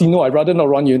run a casino, I'd rather not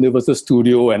run Universal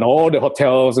Studio and all the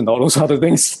hotels and all those other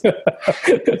things,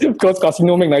 because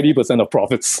casino make 90% of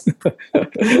profits.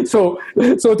 So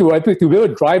to be able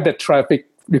to drive that traffic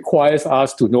requires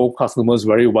us to know customers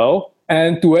very well,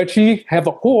 and to actually have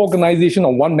a whole organization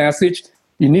on one message,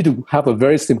 you need to have a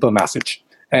very simple message.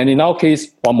 And in our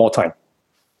case, one more time.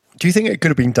 Do you think it could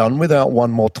have been done without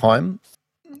one more time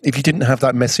if you didn't have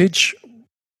that message?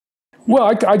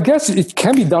 Well, I guess it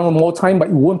can be done one more time, but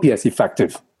it won't be as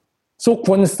effective. So,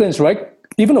 for instance, right,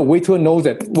 even a waiter knows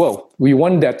that, well, we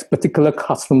want that particular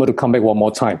customer to come back one more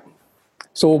time.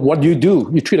 So what do?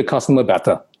 You treat the customer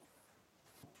better.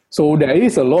 So there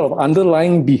is a lot of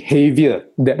underlying behavior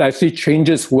that actually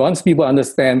changes once people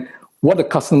understand what the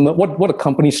customer, what a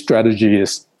company's strategy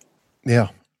is. Yeah.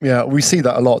 We see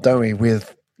that a lot, don't we,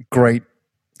 with great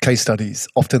case studies.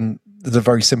 Often there's a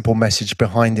very simple message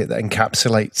behind it that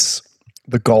encapsulates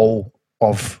the goal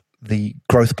of the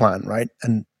growth plan, right?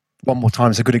 And one more time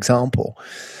is a good example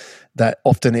that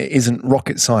often it isn't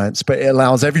rocket science, but it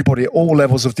allows everybody at all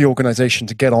levels of the organization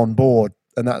to get on board,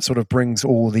 and that sort of brings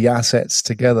all the assets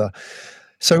together.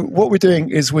 So what we're doing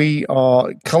is we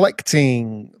are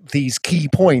collecting these key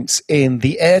points in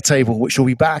the Airtable, which will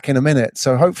be back in a minute.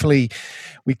 So hopefully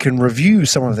we can review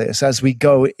some of this as we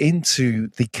go into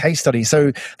the case study.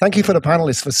 So thank you for the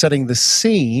panelists for setting the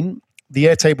scene. The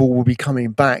Airtable will be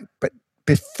coming back, but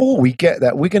before we get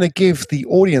that, we're going to give the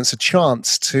audience a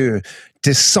chance to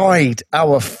decide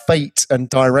our fate and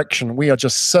direction. We are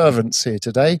just servants here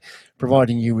today,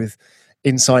 providing you with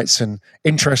insights and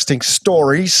interesting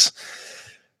stories.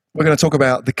 We're going to talk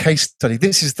about the case study.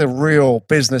 This is the real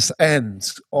business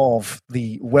end of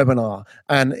the webinar.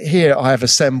 And here I have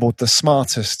assembled the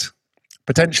smartest,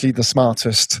 potentially the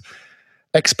smartest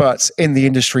experts in the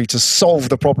industry to solve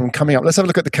the problem coming up. Let's have a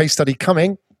look at the case study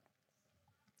coming.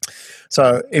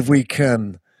 So if we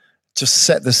can just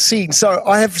set the scene. So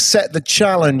I have set the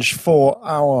challenge for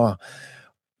our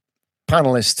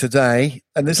panelists today,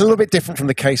 and it's a little bit different from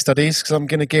the case studies because I'm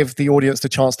going to give the audience the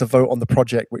chance to vote on the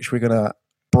project, which we're going to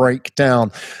break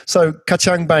down. So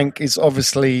Kacang Bank is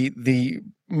obviously the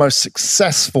most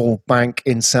successful bank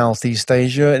in Southeast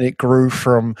Asia, and it grew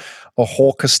from a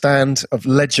hawker stand of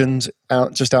legend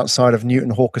just outside of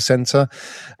Newton Hawker Centre,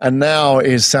 and now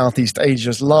is Southeast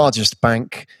Asia's largest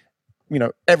bank.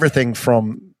 Everything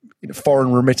from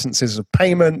foreign remittances of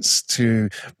payments to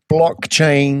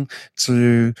blockchain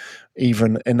to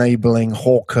even enabling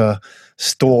hawker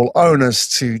stall owners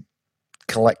to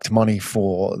collect money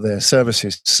for their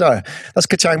services. So that's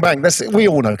Kacang Bank. We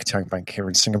all know Kacang Bank here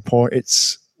in Singapore.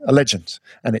 It's a legend,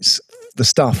 and it's the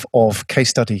stuff of case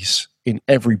studies in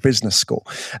every business school.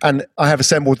 And I have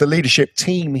assembled the leadership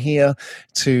team here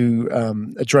to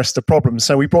address the problem.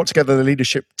 So we brought together the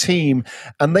leadership team,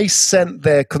 and they sent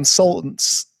their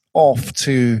consultants off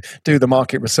to do the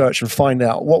market research and find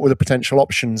out what were the potential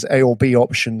options, A or B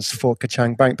options for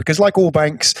Kacang Bank. Because like all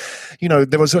banks,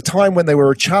 there was a time when they were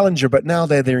a challenger, but now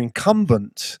they're their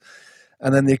incumbent.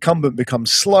 And then the incumbent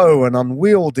becomes slow and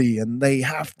unwieldy, and they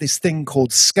have this thing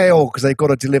called scale because they've got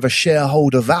to deliver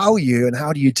shareholder value. And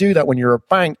how do you do that when you're a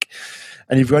bank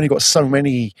and you've only got so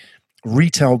many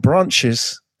retail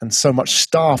branches and so much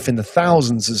staff in the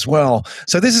thousands as well?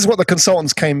 So this is what the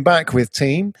consultants came back with,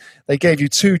 team. They gave you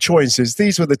two choices.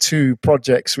 These were the two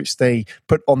projects which they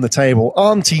put on the table.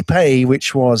 Auntie Pay,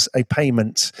 which was a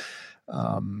payment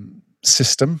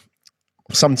system,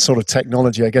 some sort of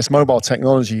technology, I guess, mobile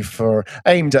technology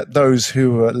aimed at those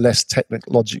who are less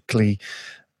technologically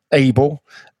able.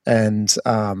 And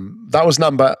that was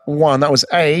number one. That was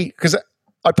A, because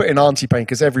I put in Auntie Pay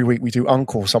because every week we do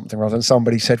Uncle something rather than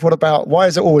somebody said, why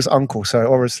is it always Uncle?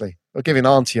 So obviously we're giving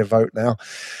Auntie a vote now.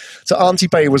 So Auntie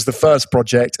Pay was the first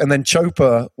project. And then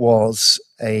Chopa was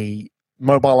a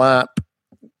mobile app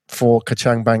for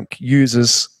Kacang Bank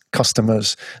users,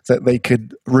 customers, that they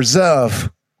could reserve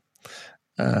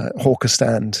hawker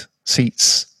stand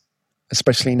seats,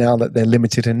 especially now that they're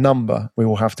limited in number. We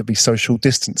will have to be social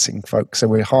distancing, folks, so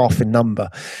we're half in number.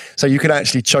 So you can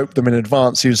actually chope them in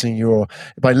advance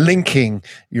by linking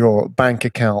your bank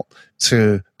account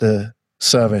to the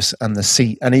service and the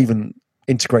seat, and even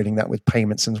integrating that with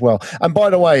payments as well. And by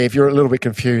the way, if you're a little bit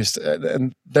confused,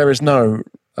 and there is no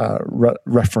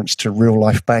reference to real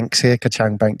life banks here.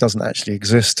 Kacang Bank doesn't actually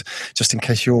exist, just in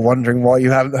case you're wondering why you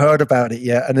haven't heard about it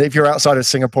yet. And if you're outside of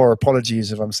Singapore,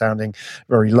 apologies if I'm sounding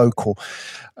very local.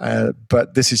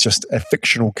 But this is just a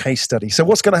fictional case study. So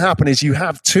what's going to happen is you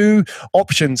have two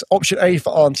options, option A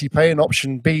for Auntie Pay and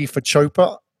option B for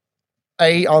Chopa.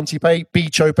 A, Auntie Pay, B,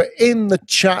 Chopa, in the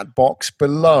chat box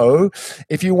below.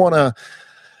 If you want to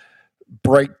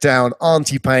break down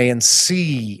Auntie Pay and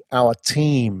see our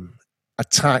team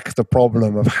attack the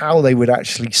problem of how they would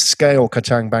actually scale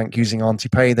Kacang Bank using Auntie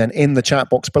Pay, then in the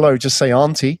chat box below, just say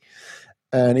Auntie.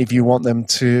 And if you want them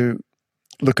to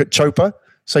look at Chopa,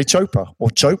 say Chopa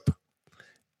or Chope.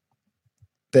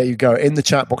 There you go, in the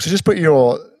chat box. So just put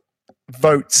your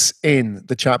votes in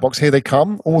the chat box. Here they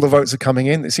come. All the votes are coming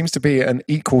in. It seems to be an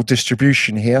equal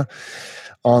distribution here.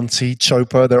 Auntie,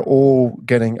 Chopa, they're all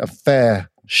getting a fair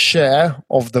share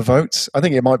of the votes. I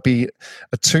think it might be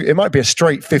a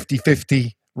straight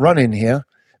 50-50 run in here,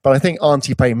 but I think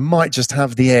Auntie Pay might just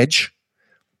have the edge.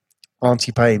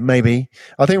 Auntie Pay, maybe.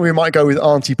 I think we might go with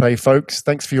Auntie Pay, folks.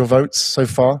 Thanks for your votes so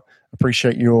far.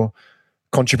 Appreciate your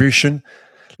contribution.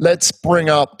 Let's bring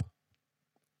up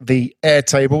the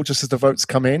Airtable just as the votes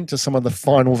come in, just some of the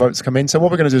final votes come in. So what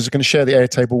we're going to do is we're going to share the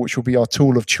Airtable, which will be our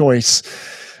tool of choice.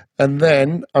 And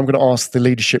then I'm going to ask the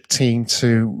leadership team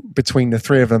to, between the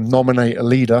three of them, nominate a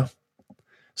leader.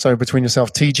 So between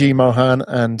yourself, TG, Mohan,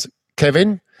 and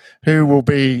Kevin, who will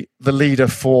be the leader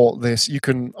for this? You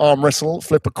can arm wrestle,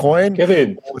 flip a coin,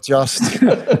 Kevin, or just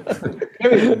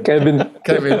Kevin.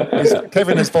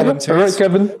 Kevin has volunteered. All right,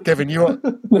 Kevin. Kevin, you are.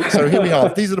 So here we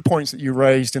are. These are the points that you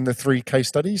raised in the 3 case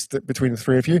studies between the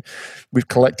 3 of you. We've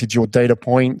collected your data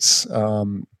points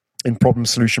in problem,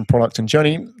 solution, product, and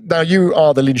journey. Now you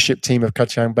are the leadership team of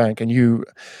Kacang Bank, and you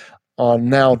are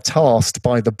now tasked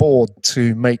by the board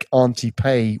to make Auntie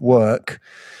Pay work.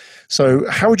 So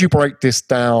how would you break this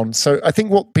down? So I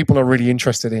think what people are really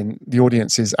interested in, the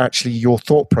audience, is actually your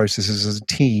thought processes as a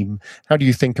team. How do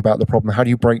you think about the problem? How do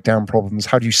you break down problems?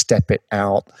 How do you step it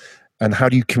out? And how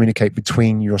do you communicate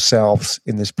between yourselves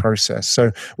in this process?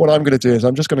 So what I'm going to do is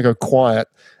I'm just going to go quiet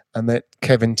and let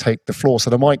Kevin take the floor. So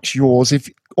the mic's yours. If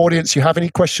audience, you have any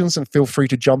questions, and feel free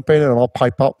to jump in, and I'll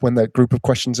pipe up when the group of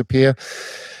questions appear.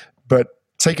 But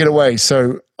take it away.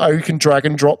 So you can drag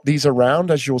and drop these around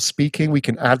as you're speaking. We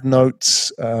can add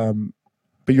notes.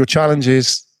 But your challenge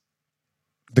is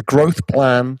the growth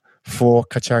plan for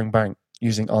Kacang Bank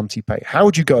using Auntie Pay. How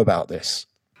would you go about this?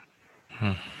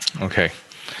 Okay.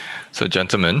 So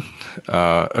gentlemen,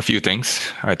 a few things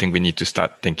I think we need to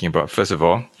start thinking about. First of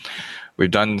all, we've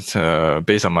done,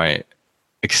 based on my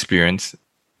experience,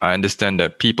 I understand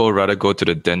that people rather go to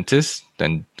the dentist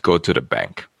than go to the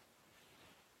bank.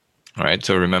 All right,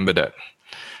 so remember that.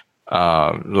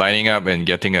 Lining up and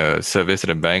getting a service at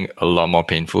a bank a lot more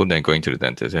painful than going to the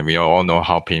dentist. And we all know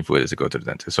how painful it is to go to the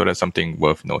dentist. So that's something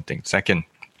worth noting. Second,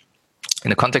 in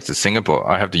the context of Singapore,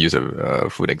 I have to use a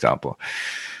food example.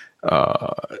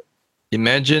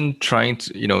 Imagine trying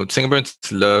to, Singaporeans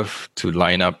love to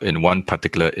line up in one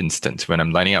particular instance when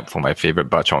I'm lining up for my favorite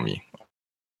bak chor mee,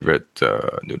 favorite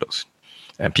noodles.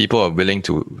 And people are willing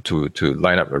to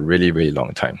line up a really, really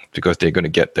long time because they're going to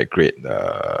get that great,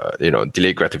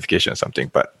 delayed gratification or something,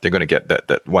 but they're going to get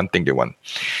that one thing they want.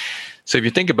 So if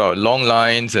you think about long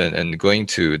lines and going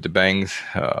to the banks,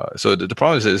 so the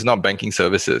problem is it's not banking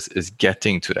services, it's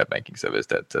getting to that banking service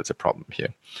that's a problem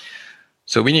here.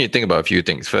 So we need to think about a few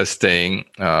things. First thing,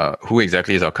 who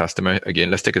exactly is our customer?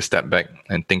 Again, let's take a step back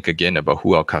and think again about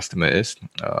who our customer is.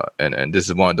 And this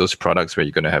is one of those products where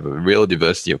you're going to have a real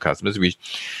diversity of customers.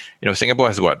 Singapore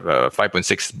has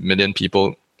 5.6 million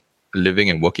people living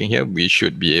and working here. We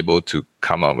should be able to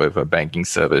come up with a banking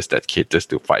service that caters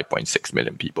to 5.6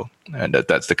 million people, and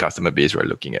that's the customer base we're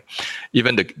looking at.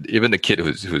 Even the kid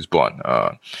who's born,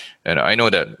 and I know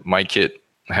that my kid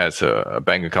has a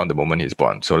bank account the moment he's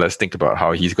born. So let's think about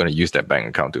how he's going to use that bank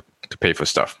account to pay for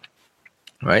stuff,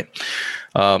 right?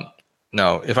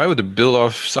 Now, if I were to build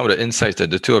off some of the insights that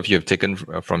the two of you have taken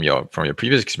from your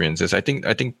previous experiences, I think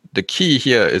the key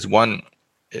here is one,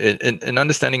 in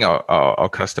understanding our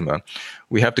customer,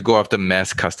 we have to go after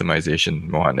mass customization,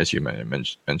 Mohan, as you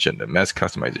mentioned, the mass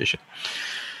customization.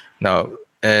 Now,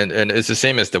 and it's the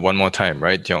same as the one more time,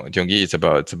 right? Tiong Gee, it's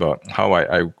about how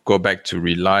I go back to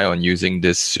rely on using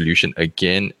this solution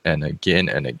again and again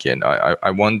and again. I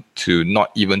want to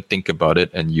not even think about it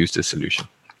and use the solution.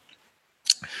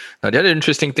 Now, the other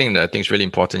interesting thing that I think is really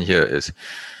important here is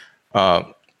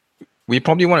we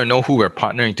probably want to know who we're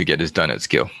partnering to get this done at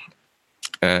scale.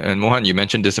 And Mohan, you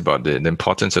mentioned this about the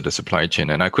importance of the supply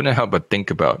chain, and I couldn't help but think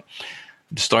about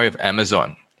the story of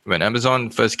Amazon. When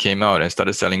Amazon first came out and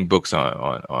started selling books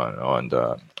on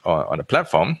the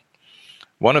platform,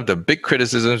 one of the big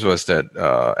criticisms was that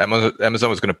Amazon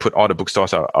was going to put all the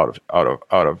bookstores out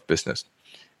of business.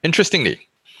 Interestingly,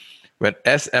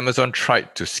 as Amazon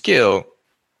tried to scale,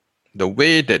 the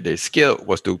way that they scaled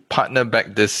was to partner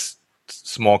back this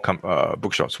small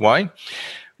bookshops. Why?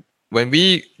 When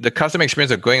the customer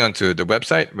experience of going onto the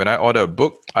website, when I order a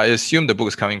book, I assume the book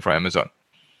is coming from Amazon.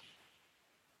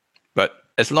 But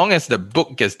as long as the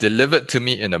book gets delivered to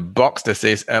me in a box that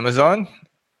says Amazon,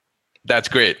 that's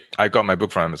great. I got my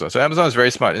book from Amazon. So Amazon is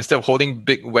very smart. Instead of holding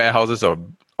big warehouses of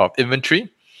inventory,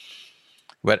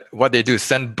 what they do is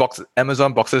send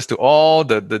Amazon boxes to all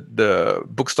the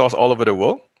bookstores all over the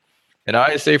world. And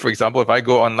I say, for example, if I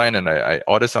go online and I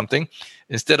order something,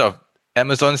 instead of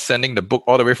Amazon sending the book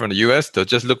all the way from the US, they'll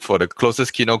just look for the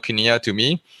closest Kinokuniya to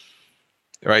me.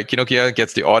 Right? Kinokuniya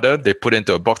gets the order, they put it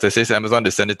into a box that says Amazon, they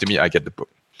send it to me, I get the book.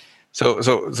 So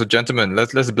gentlemen,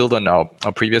 let's build on our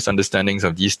previous understandings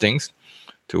of these things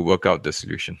to work out the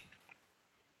solution.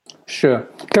 Sure.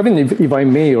 Kevin, if I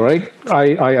may, right,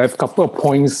 I have a couple of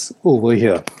points over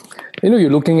here. You're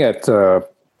looking at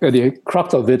the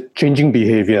crux of it, changing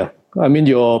behavior. I mean,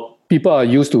 your people are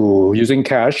used to using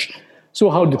cash. So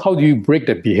how do you break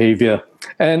that behavior?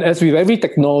 And as with every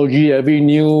technology, every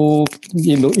new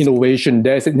innovation,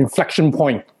 there's an inflection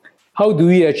point. How do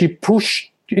we actually push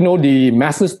the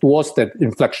masses towards that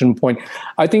inflection point?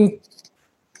 I think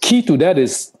key to that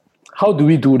is, how do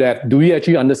we do that? Do we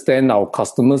actually understand our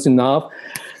customers enough?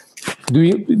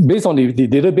 Based on the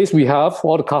database we have,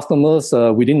 all the customers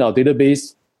within our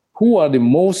database, who are the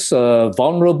most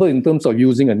vulnerable in terms of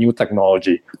using a new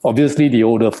technology? Obviously, the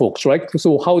older folks, right?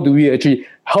 So how do we actually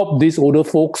help these older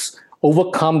folks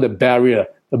overcome the barrier,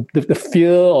 the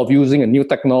fear of using a new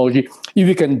technology? If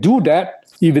we can do that,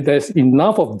 if there's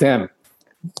enough of them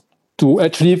to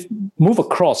actually move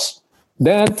across,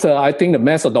 then I think the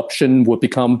mass adoption will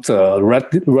become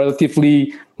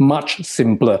relatively much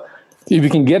simpler. If we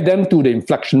can get them to the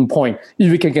inflection point,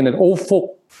 if we can get an old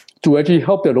folk to actually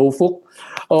help that old folk,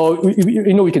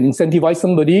 we can incentivize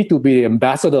somebody to be an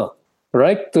ambassador,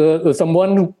 right?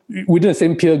 Someone within the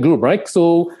same peer group, right?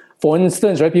 So, for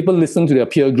instance, right, people listen to their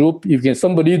peer group. If you get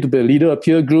somebody to be a leader of a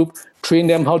peer group, train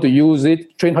them how to use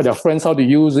it, train their friends how to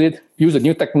use it, use a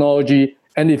new technology,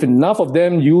 and if enough of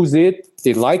them use it,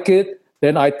 they like it,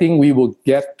 then I think we will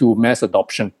get to mass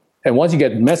adoption. And once you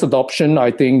get mass adoption,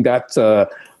 I think that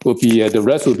will be the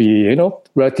rest will be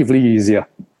relatively easier.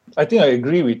 I think I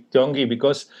agree with Tiong Gee,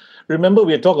 because remember,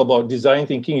 we talk about design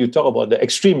thinking, you talk about the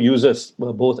extreme users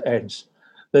both ends.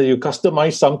 That you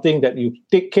customize something, that you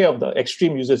take care of the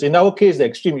extreme users. In our case, the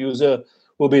extreme user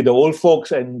will be the old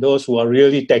folks and those who are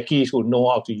really techies who know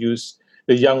how to use,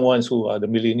 the young ones who are the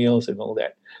millennials and all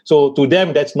that. So to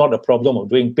them, that's not a problem of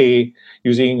doing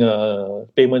using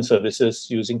payment services,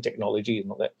 using technology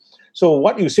and all that. So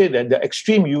what you said, that the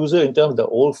extreme user in terms of the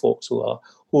old folks who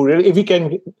really, if we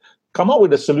can come up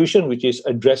with a solution which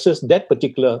addresses that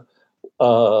particular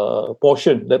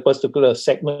portion, that particular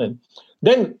segment,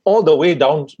 then all the way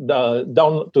down to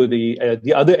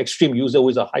the other extreme user who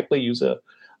is a hyper user,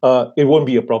 it won't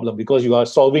be a problem, because you are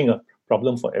solving a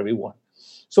problem for everyone.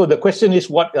 So the question is,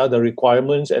 what are the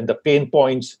requirements and the pain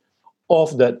points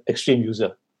of that extreme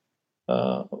user?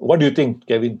 What do you think,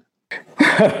 Kevin?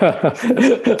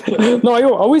 No, I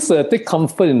always take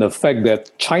comfort in the fact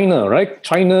that China, right?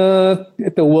 China,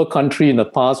 the world country in the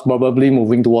past, probably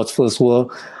moving towards first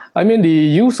world. I mean, the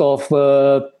use of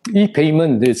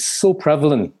e-payment is so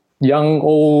prevalent. Young,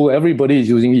 old, everybody is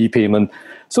using e-payment.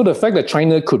 So the fact that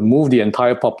China could move the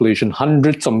entire population,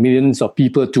 hundreds of millions of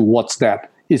people towards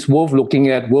that, is worth looking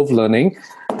at, worth learning.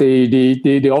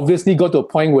 They obviously got to a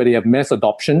point where they have mass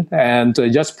adoption and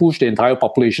just push the entire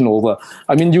population over.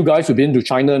 I mean, you guys who've been to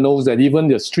China knows that even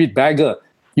the street beggar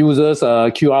uses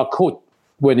a QR code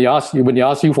when they ask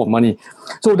you for money.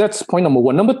 So that's point number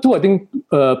one. Number two, I think,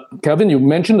 Kevin, you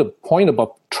mentioned the point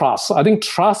about trust. I think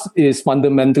trust is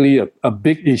fundamentally a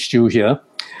big issue here.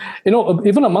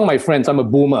 Even among my friends, I'm a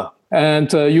boomer.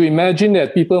 And you imagine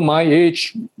that people my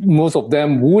age, most of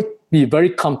them would be very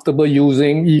comfortable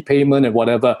using e-payment and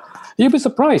whatever. You'd be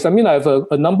surprised. I mean, I have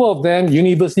a number of them,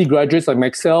 university graduates like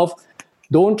myself,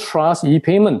 don't trust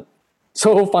e-payment.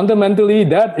 So fundamentally,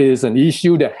 that is an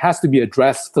issue that has to be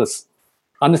addressed first.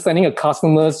 Understanding a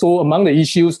customer. So among the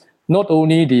issues, not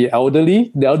only the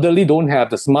elderly don't have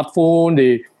the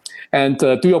smartphone, and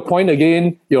to your point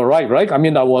again, you're right? I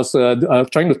mean, I was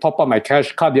trying to top up my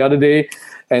cash card the other day,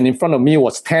 and in front of me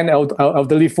was 10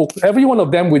 elderly folks, every one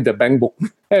of them with the bank book,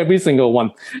 every single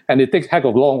one. And it takes heck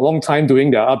of a long time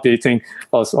doing their updating.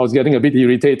 I was getting a bit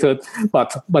irritated,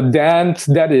 but then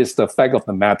that is the fact of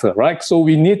the matter, right? So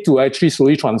we need to actually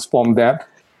slowly transform that.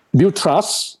 Build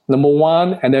trust, number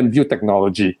one, and then build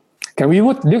technology. Can we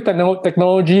build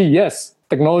technology? Yes,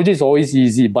 technology is always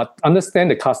easy, but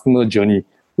understand the customer journey.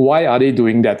 Why are they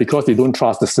doing that? Because they don't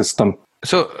trust the system.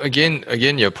 So again,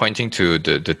 you're pointing to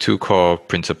the two core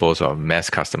principles of mass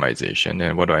customization.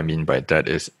 And what do I mean by that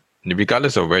is,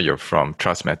 regardless of where you're from,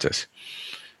 trust matters.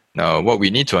 Now, what we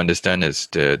need to understand is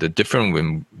the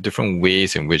different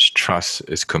ways in which trust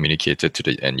is communicated to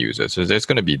the end user. So there's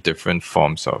going to be different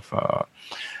forms of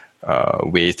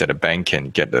ways that a bank can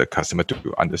get the customer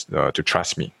to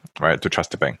trust me, right? To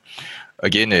trust the bank.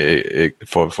 Again,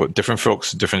 for different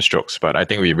folks, different strokes. But I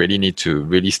think we really need to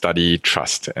really study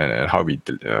trust and how we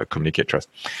communicate trust.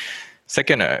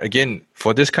 Second, again,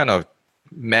 for this kind of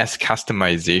mass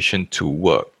customization to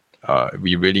work,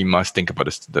 we really must think about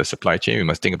the supply chain. We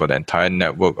must think about the entire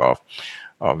network of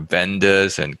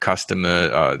vendors and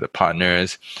customers, the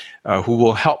partners, who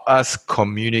will help us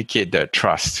communicate that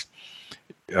trust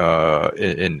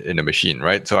in the machine,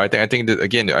 right? So I think that,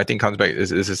 again, comes back is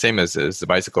the same as the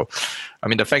bicycle. I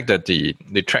mean, the fact that the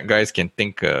track guys can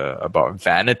think about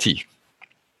vanity,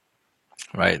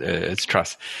 right? It's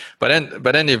trust. But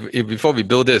then if before we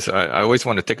build this, I always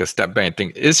want to take a step back and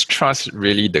think: is trust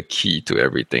really the key to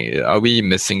everything? Are we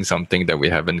missing something that we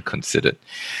haven't considered?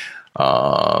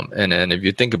 And if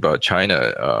you think about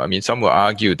China, I mean, some will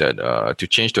argue that to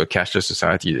change to a cashless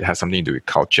society, it has something to do with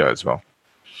culture as well.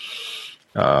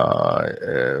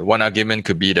 One argument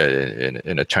could be that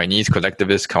in a Chinese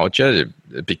collectivist culture,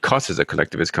 because it's a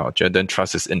collectivist culture, then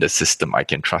trust is in the system. I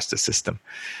can trust the system.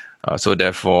 So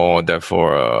therefore,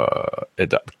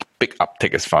 the big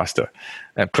uptake is faster.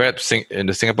 And perhaps in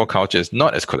the Singapore culture, it's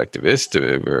not as collectivist.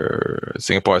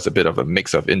 Singapore is a bit of a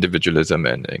mix of individualism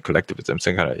and collectivism,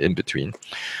 some kind of in between.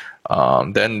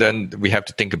 Then we have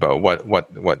to think about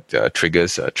what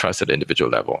triggers trust at the individual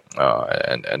level,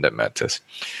 and that matters.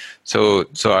 So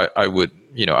I would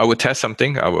test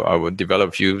something. I would develop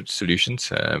a few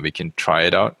solutions, and we can try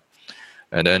it out.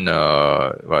 And then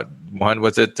Mohan,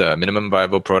 was it minimum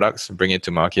viable products? Bring it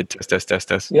to market.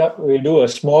 Test. Yeah, we do a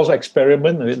small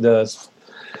experiment with the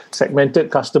segmented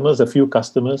customers, a few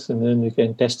customers, and then we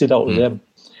can test it out with them.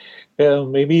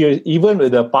 Maybe even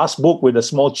with a passbook with a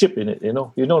small chip in it.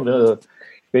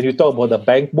 When you talk about the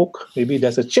bank book, maybe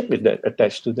there's a chip in that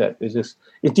attached to that. It's just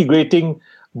integrating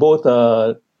both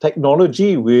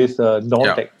technology with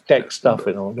non-tech stuff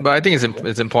and all that. But I think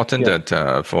it's important that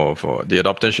for the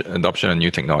adoption of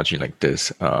new technology like this,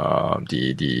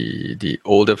 the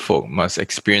older folk must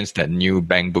experience that new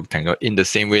bank book technology in the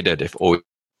same way that they've always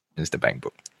experienced the bank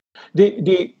book.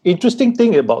 The interesting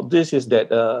thing about this is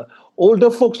that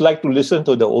older folks like to listen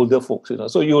to the older folks.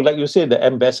 So like you said, the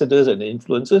ambassadors and the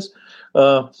influencers,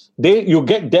 you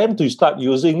get them to start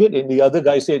using it, and the other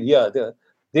guy said,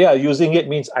 they are using it,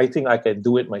 means I think I can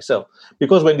do it myself.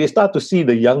 Because when they start to see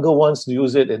the younger ones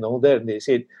use it and all that, and they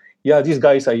say, these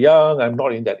guys are young, I'm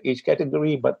not in that age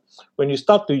category. But when you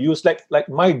start to use, like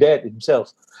my dad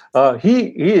himself, he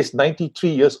is 93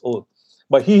 years old,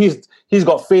 but he's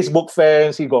got Facebook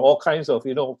fans, he got all kinds of,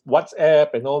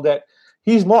 WhatsApp and all that.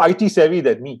 He's more IT savvy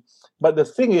than me. But the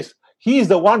thing is, he's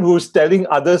the one who's telling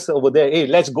others over there, hey,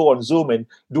 let's go on Zoom and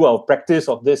do our practice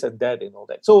of this and that and all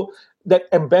that. So that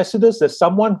ambassadors, there's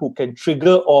someone who can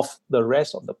trigger off the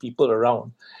rest of the people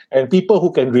around, and people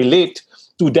who can relate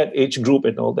to that age group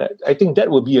and all that. I think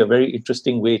that would be a very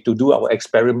interesting way to do our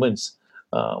experiments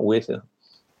with.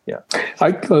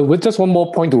 With just one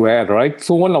more point to add, right?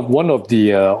 So one of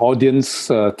the audience,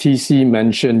 TC,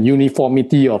 mentioned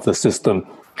uniformity of the system.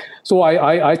 So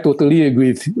I totally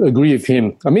agree with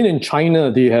him. I mean, in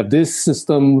China, they have this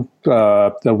system,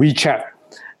 the WeChat,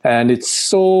 and it's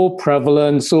so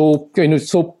prevalent, so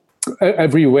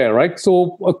everywhere, right?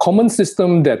 So a common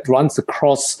system that runs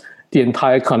across the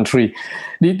entire country.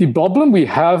 The problem we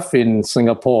have in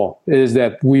Singapore is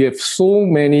that we have so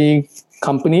many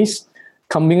companies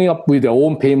coming up with their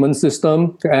own payment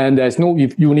system, and there's no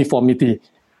uniformity.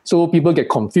 So people get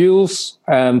confused,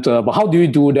 and but how do you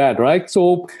do that, right?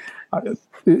 So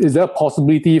is there a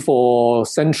possibility for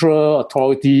central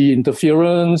authority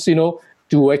interference,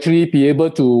 to actually be able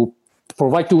to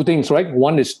provide two things, right?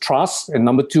 One is trust, and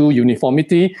number two,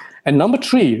 uniformity. And number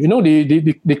three,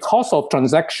 the cost of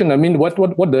transaction. I mean, what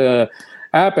the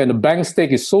app and the bank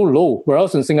stake is so low,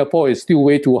 whereas in Singapore it's still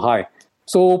way too high.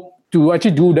 So to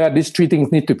actually do that, these three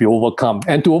things need to be overcome.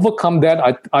 And to overcome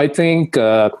that, I think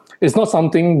it's not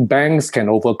something banks can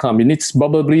overcome. It needs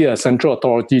probably a central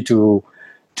authority to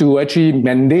actually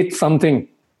mandate something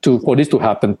for this to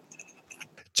happen.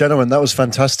 Gentlemen, that was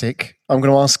fantastic. I'm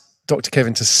going to ask Dr.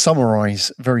 Kevyn to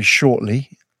summarize very shortly,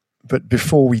 but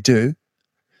before we do,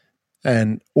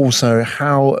 and also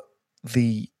how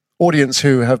the audience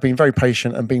who have been very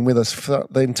patient and been with us for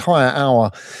the entire hour,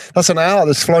 that's an hour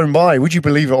that's flown by. Would you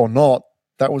believe it or not?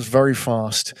 That was very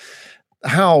fast.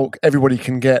 How everybody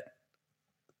can get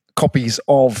copies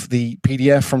of the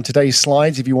PDF from today's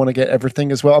slides if you want to get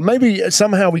everything as well. And maybe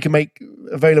somehow we can make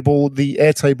available the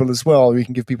Airtable as well. We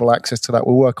can give people access to that.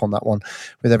 We'll work on that one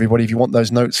with everybody if you want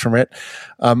those notes from it.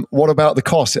 What about the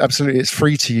cost? Absolutely, it's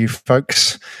free to you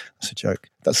folks. That's a joke.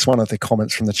 That's one of the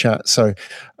comments from the chat. So,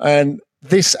 and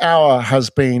This hour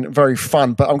has been very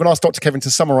fun, but I'm going to ask Dr. Kevyn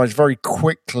to summarize very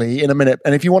quickly in a minute.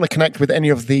 And if you want to connect with any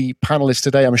of the panelists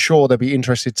today, I'm sure they'll be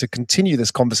interested to continue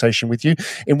this conversation with you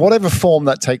in whatever form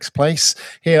that takes place.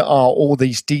 Here are all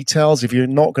these details. If you're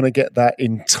not going to get that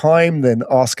in time, then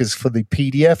ask us for the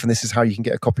PDF. And this is how you can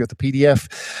get a copy of the PDF.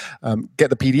 Get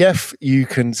the PDF. You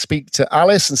can speak to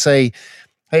Alice and say,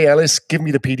 hey, Alice, give me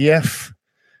the PDF.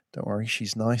 Don't worry,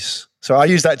 she's nice. So I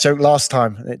used that joke last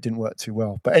time and it didn't work too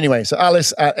well. But anyway, so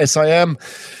Alice at SIM.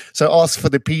 So ask for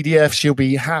the PDF. She'll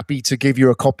be happy to give you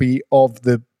a copy of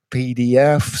the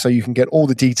PDF so you can get all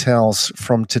the details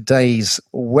from today's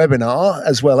webinar,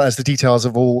 as well as the details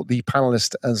of all the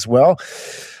panelists as well.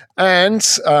 And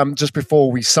just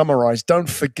before we summarize, don't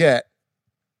forget,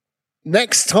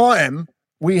 next time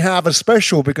we have a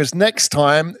special, because next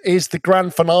time is the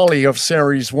grand finale of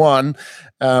Series 1.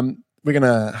 We're going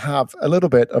to have a little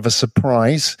bit of a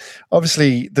surprise.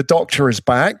 Obviously, the doctor is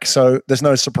back, so there's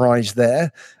no surprise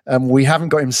there. We haven't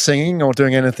got him singing or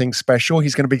doing anything special.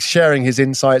 He's going to be sharing his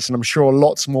insights, and I'm sure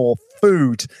lots more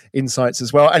food insights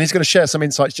as well. And he's going to share some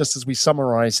insights just as we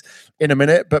summarize in a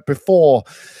minute. But before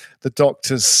the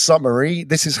doctor's summary,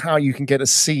 this is how you can get a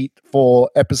seat for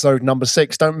episode number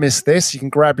 6. Don't miss this. You can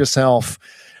grab yourself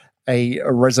a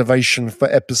reservation for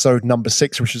episode number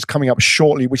 6, which is coming up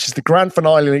shortly, which is the grand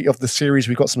finale of the series.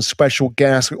 We've got some special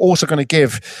guests. We're also going to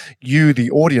give you, the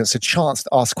audience, a chance to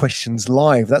ask questions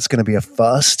live. That's going to be a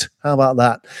first. How about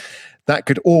that? That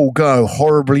could all go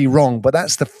horribly wrong, but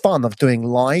that's the fun of doing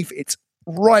live. It's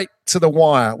right to the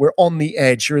wire. We're on the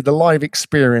edge. You're the live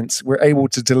experience. We're able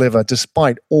to deliver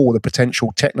despite all the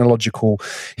potential technological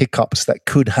hiccups that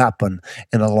could happen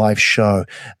in a live show,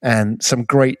 and some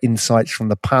great insights from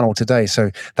the panel today.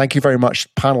 So thank you very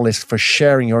much, panelists, for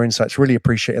sharing your insights. Really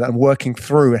appreciate that, and working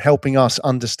through and helping us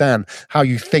understand how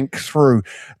you think through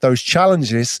those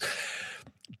challenges.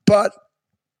 But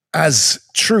as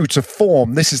true to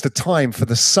form, this is the time for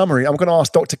the summary. I'm going to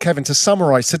ask Dr. Kevyn to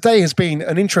summarize. Today has been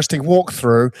an interesting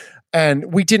walkthrough,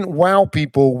 and we didn't wow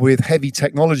people with heavy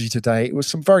technology today. It was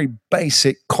some very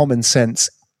basic common sense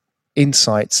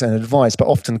insights and advice, but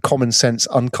often common sense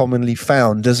uncommonly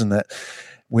found, isn't it,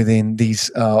 within these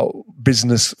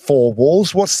business four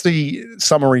walls. What's the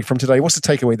summary from today? What's the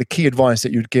takeaway, the key advice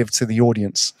that you'd give to the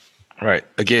audience? Right.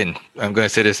 Again, I'm going to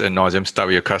say this ad nauseum. Start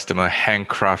with your customer.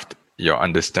 Handcraft your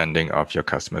understanding of your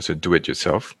customer. So do it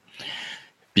yourself.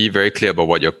 Be very clear about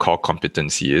what your core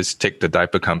competency is. Take the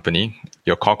diaper company.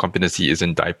 Your core competency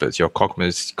isn't diapers. Your core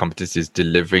competency is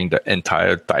delivering the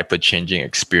entire diaper changing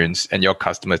experience, and your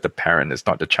customer is the parent, it's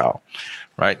not the child,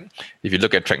 right? If you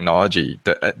look at technology,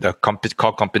 the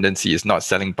core competency is not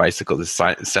selling bicycles,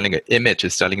 it's selling an image,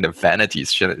 it's selling the vanity,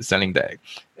 it's selling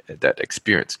that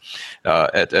experience.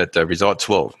 At the Resort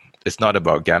 12, it's not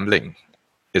about gambling.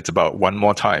 It's about one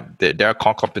more time. Their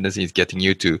core competency is getting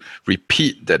you to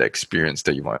repeat that experience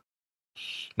that you want.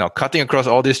 Now, cutting across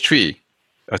all these three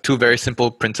are two very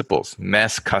simple principles: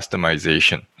 mass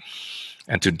customization.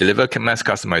 And to deliver mass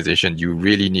customization, you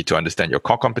really need to understand your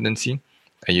core competency,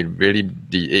 and you really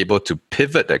be able to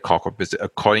pivot that core competency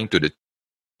according to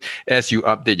as you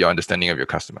update your understanding of your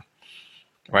customer,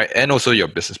 right? And also your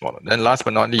business model. Then last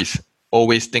but not least,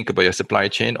 always think about your supply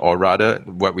chain, or rather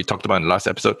what we talked about in the last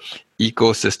episode,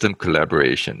 ecosystem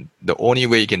collaboration. The only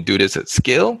way you can do this at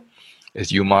scale is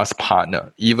you must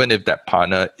partner, even if that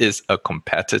partner is a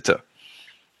competitor.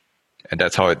 And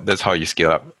that's how you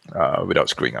scale up without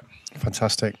screwing up.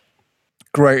 Fantastic.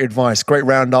 Great advice. Great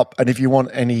roundup. And if you want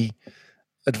any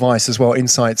advice as well,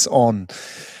 insights on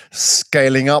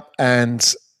scaling up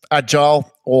and agile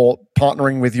or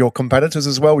partnering with your competitors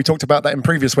as well, we talked about that in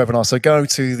previous webinars. So go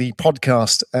to the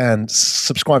podcast and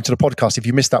subscribe to the podcast. If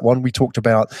you missed that one, we talked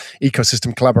about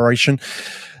ecosystem collaboration.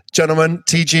 Gentlemen,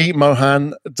 TG,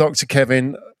 Mohan, Dr.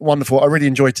 Kevyn, wonderful. I really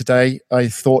enjoyed today. I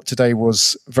thought today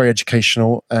was very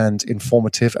educational and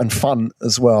informative and fun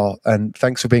as well. And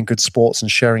thanks for being good sports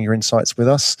and sharing your insights with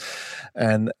us,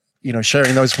 and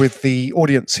sharing those with the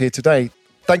audience here today.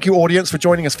 Thank you, audience, for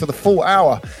joining us for the full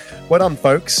hour. Well done,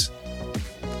 folks.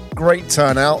 Great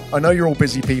turnout. I know you're all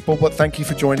busy people, but thank you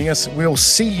for joining us. We'll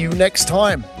see you next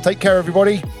time. Take care,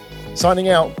 everybody. Signing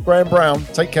out, Graham Brown.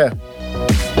 Take care.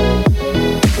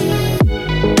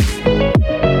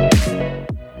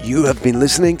 You have been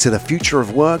listening to The Future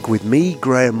of Work with me,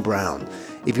 Graham Brown.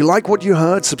 If you like what you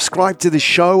heard, subscribe to this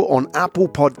show on Apple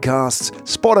Podcasts,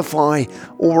 Spotify,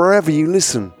 or wherever you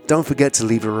listen. Don't forget to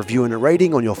leave a review and a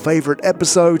rating on your favorite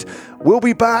episode. We'll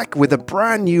be back with a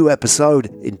brand new episode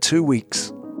in 2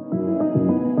 weeks.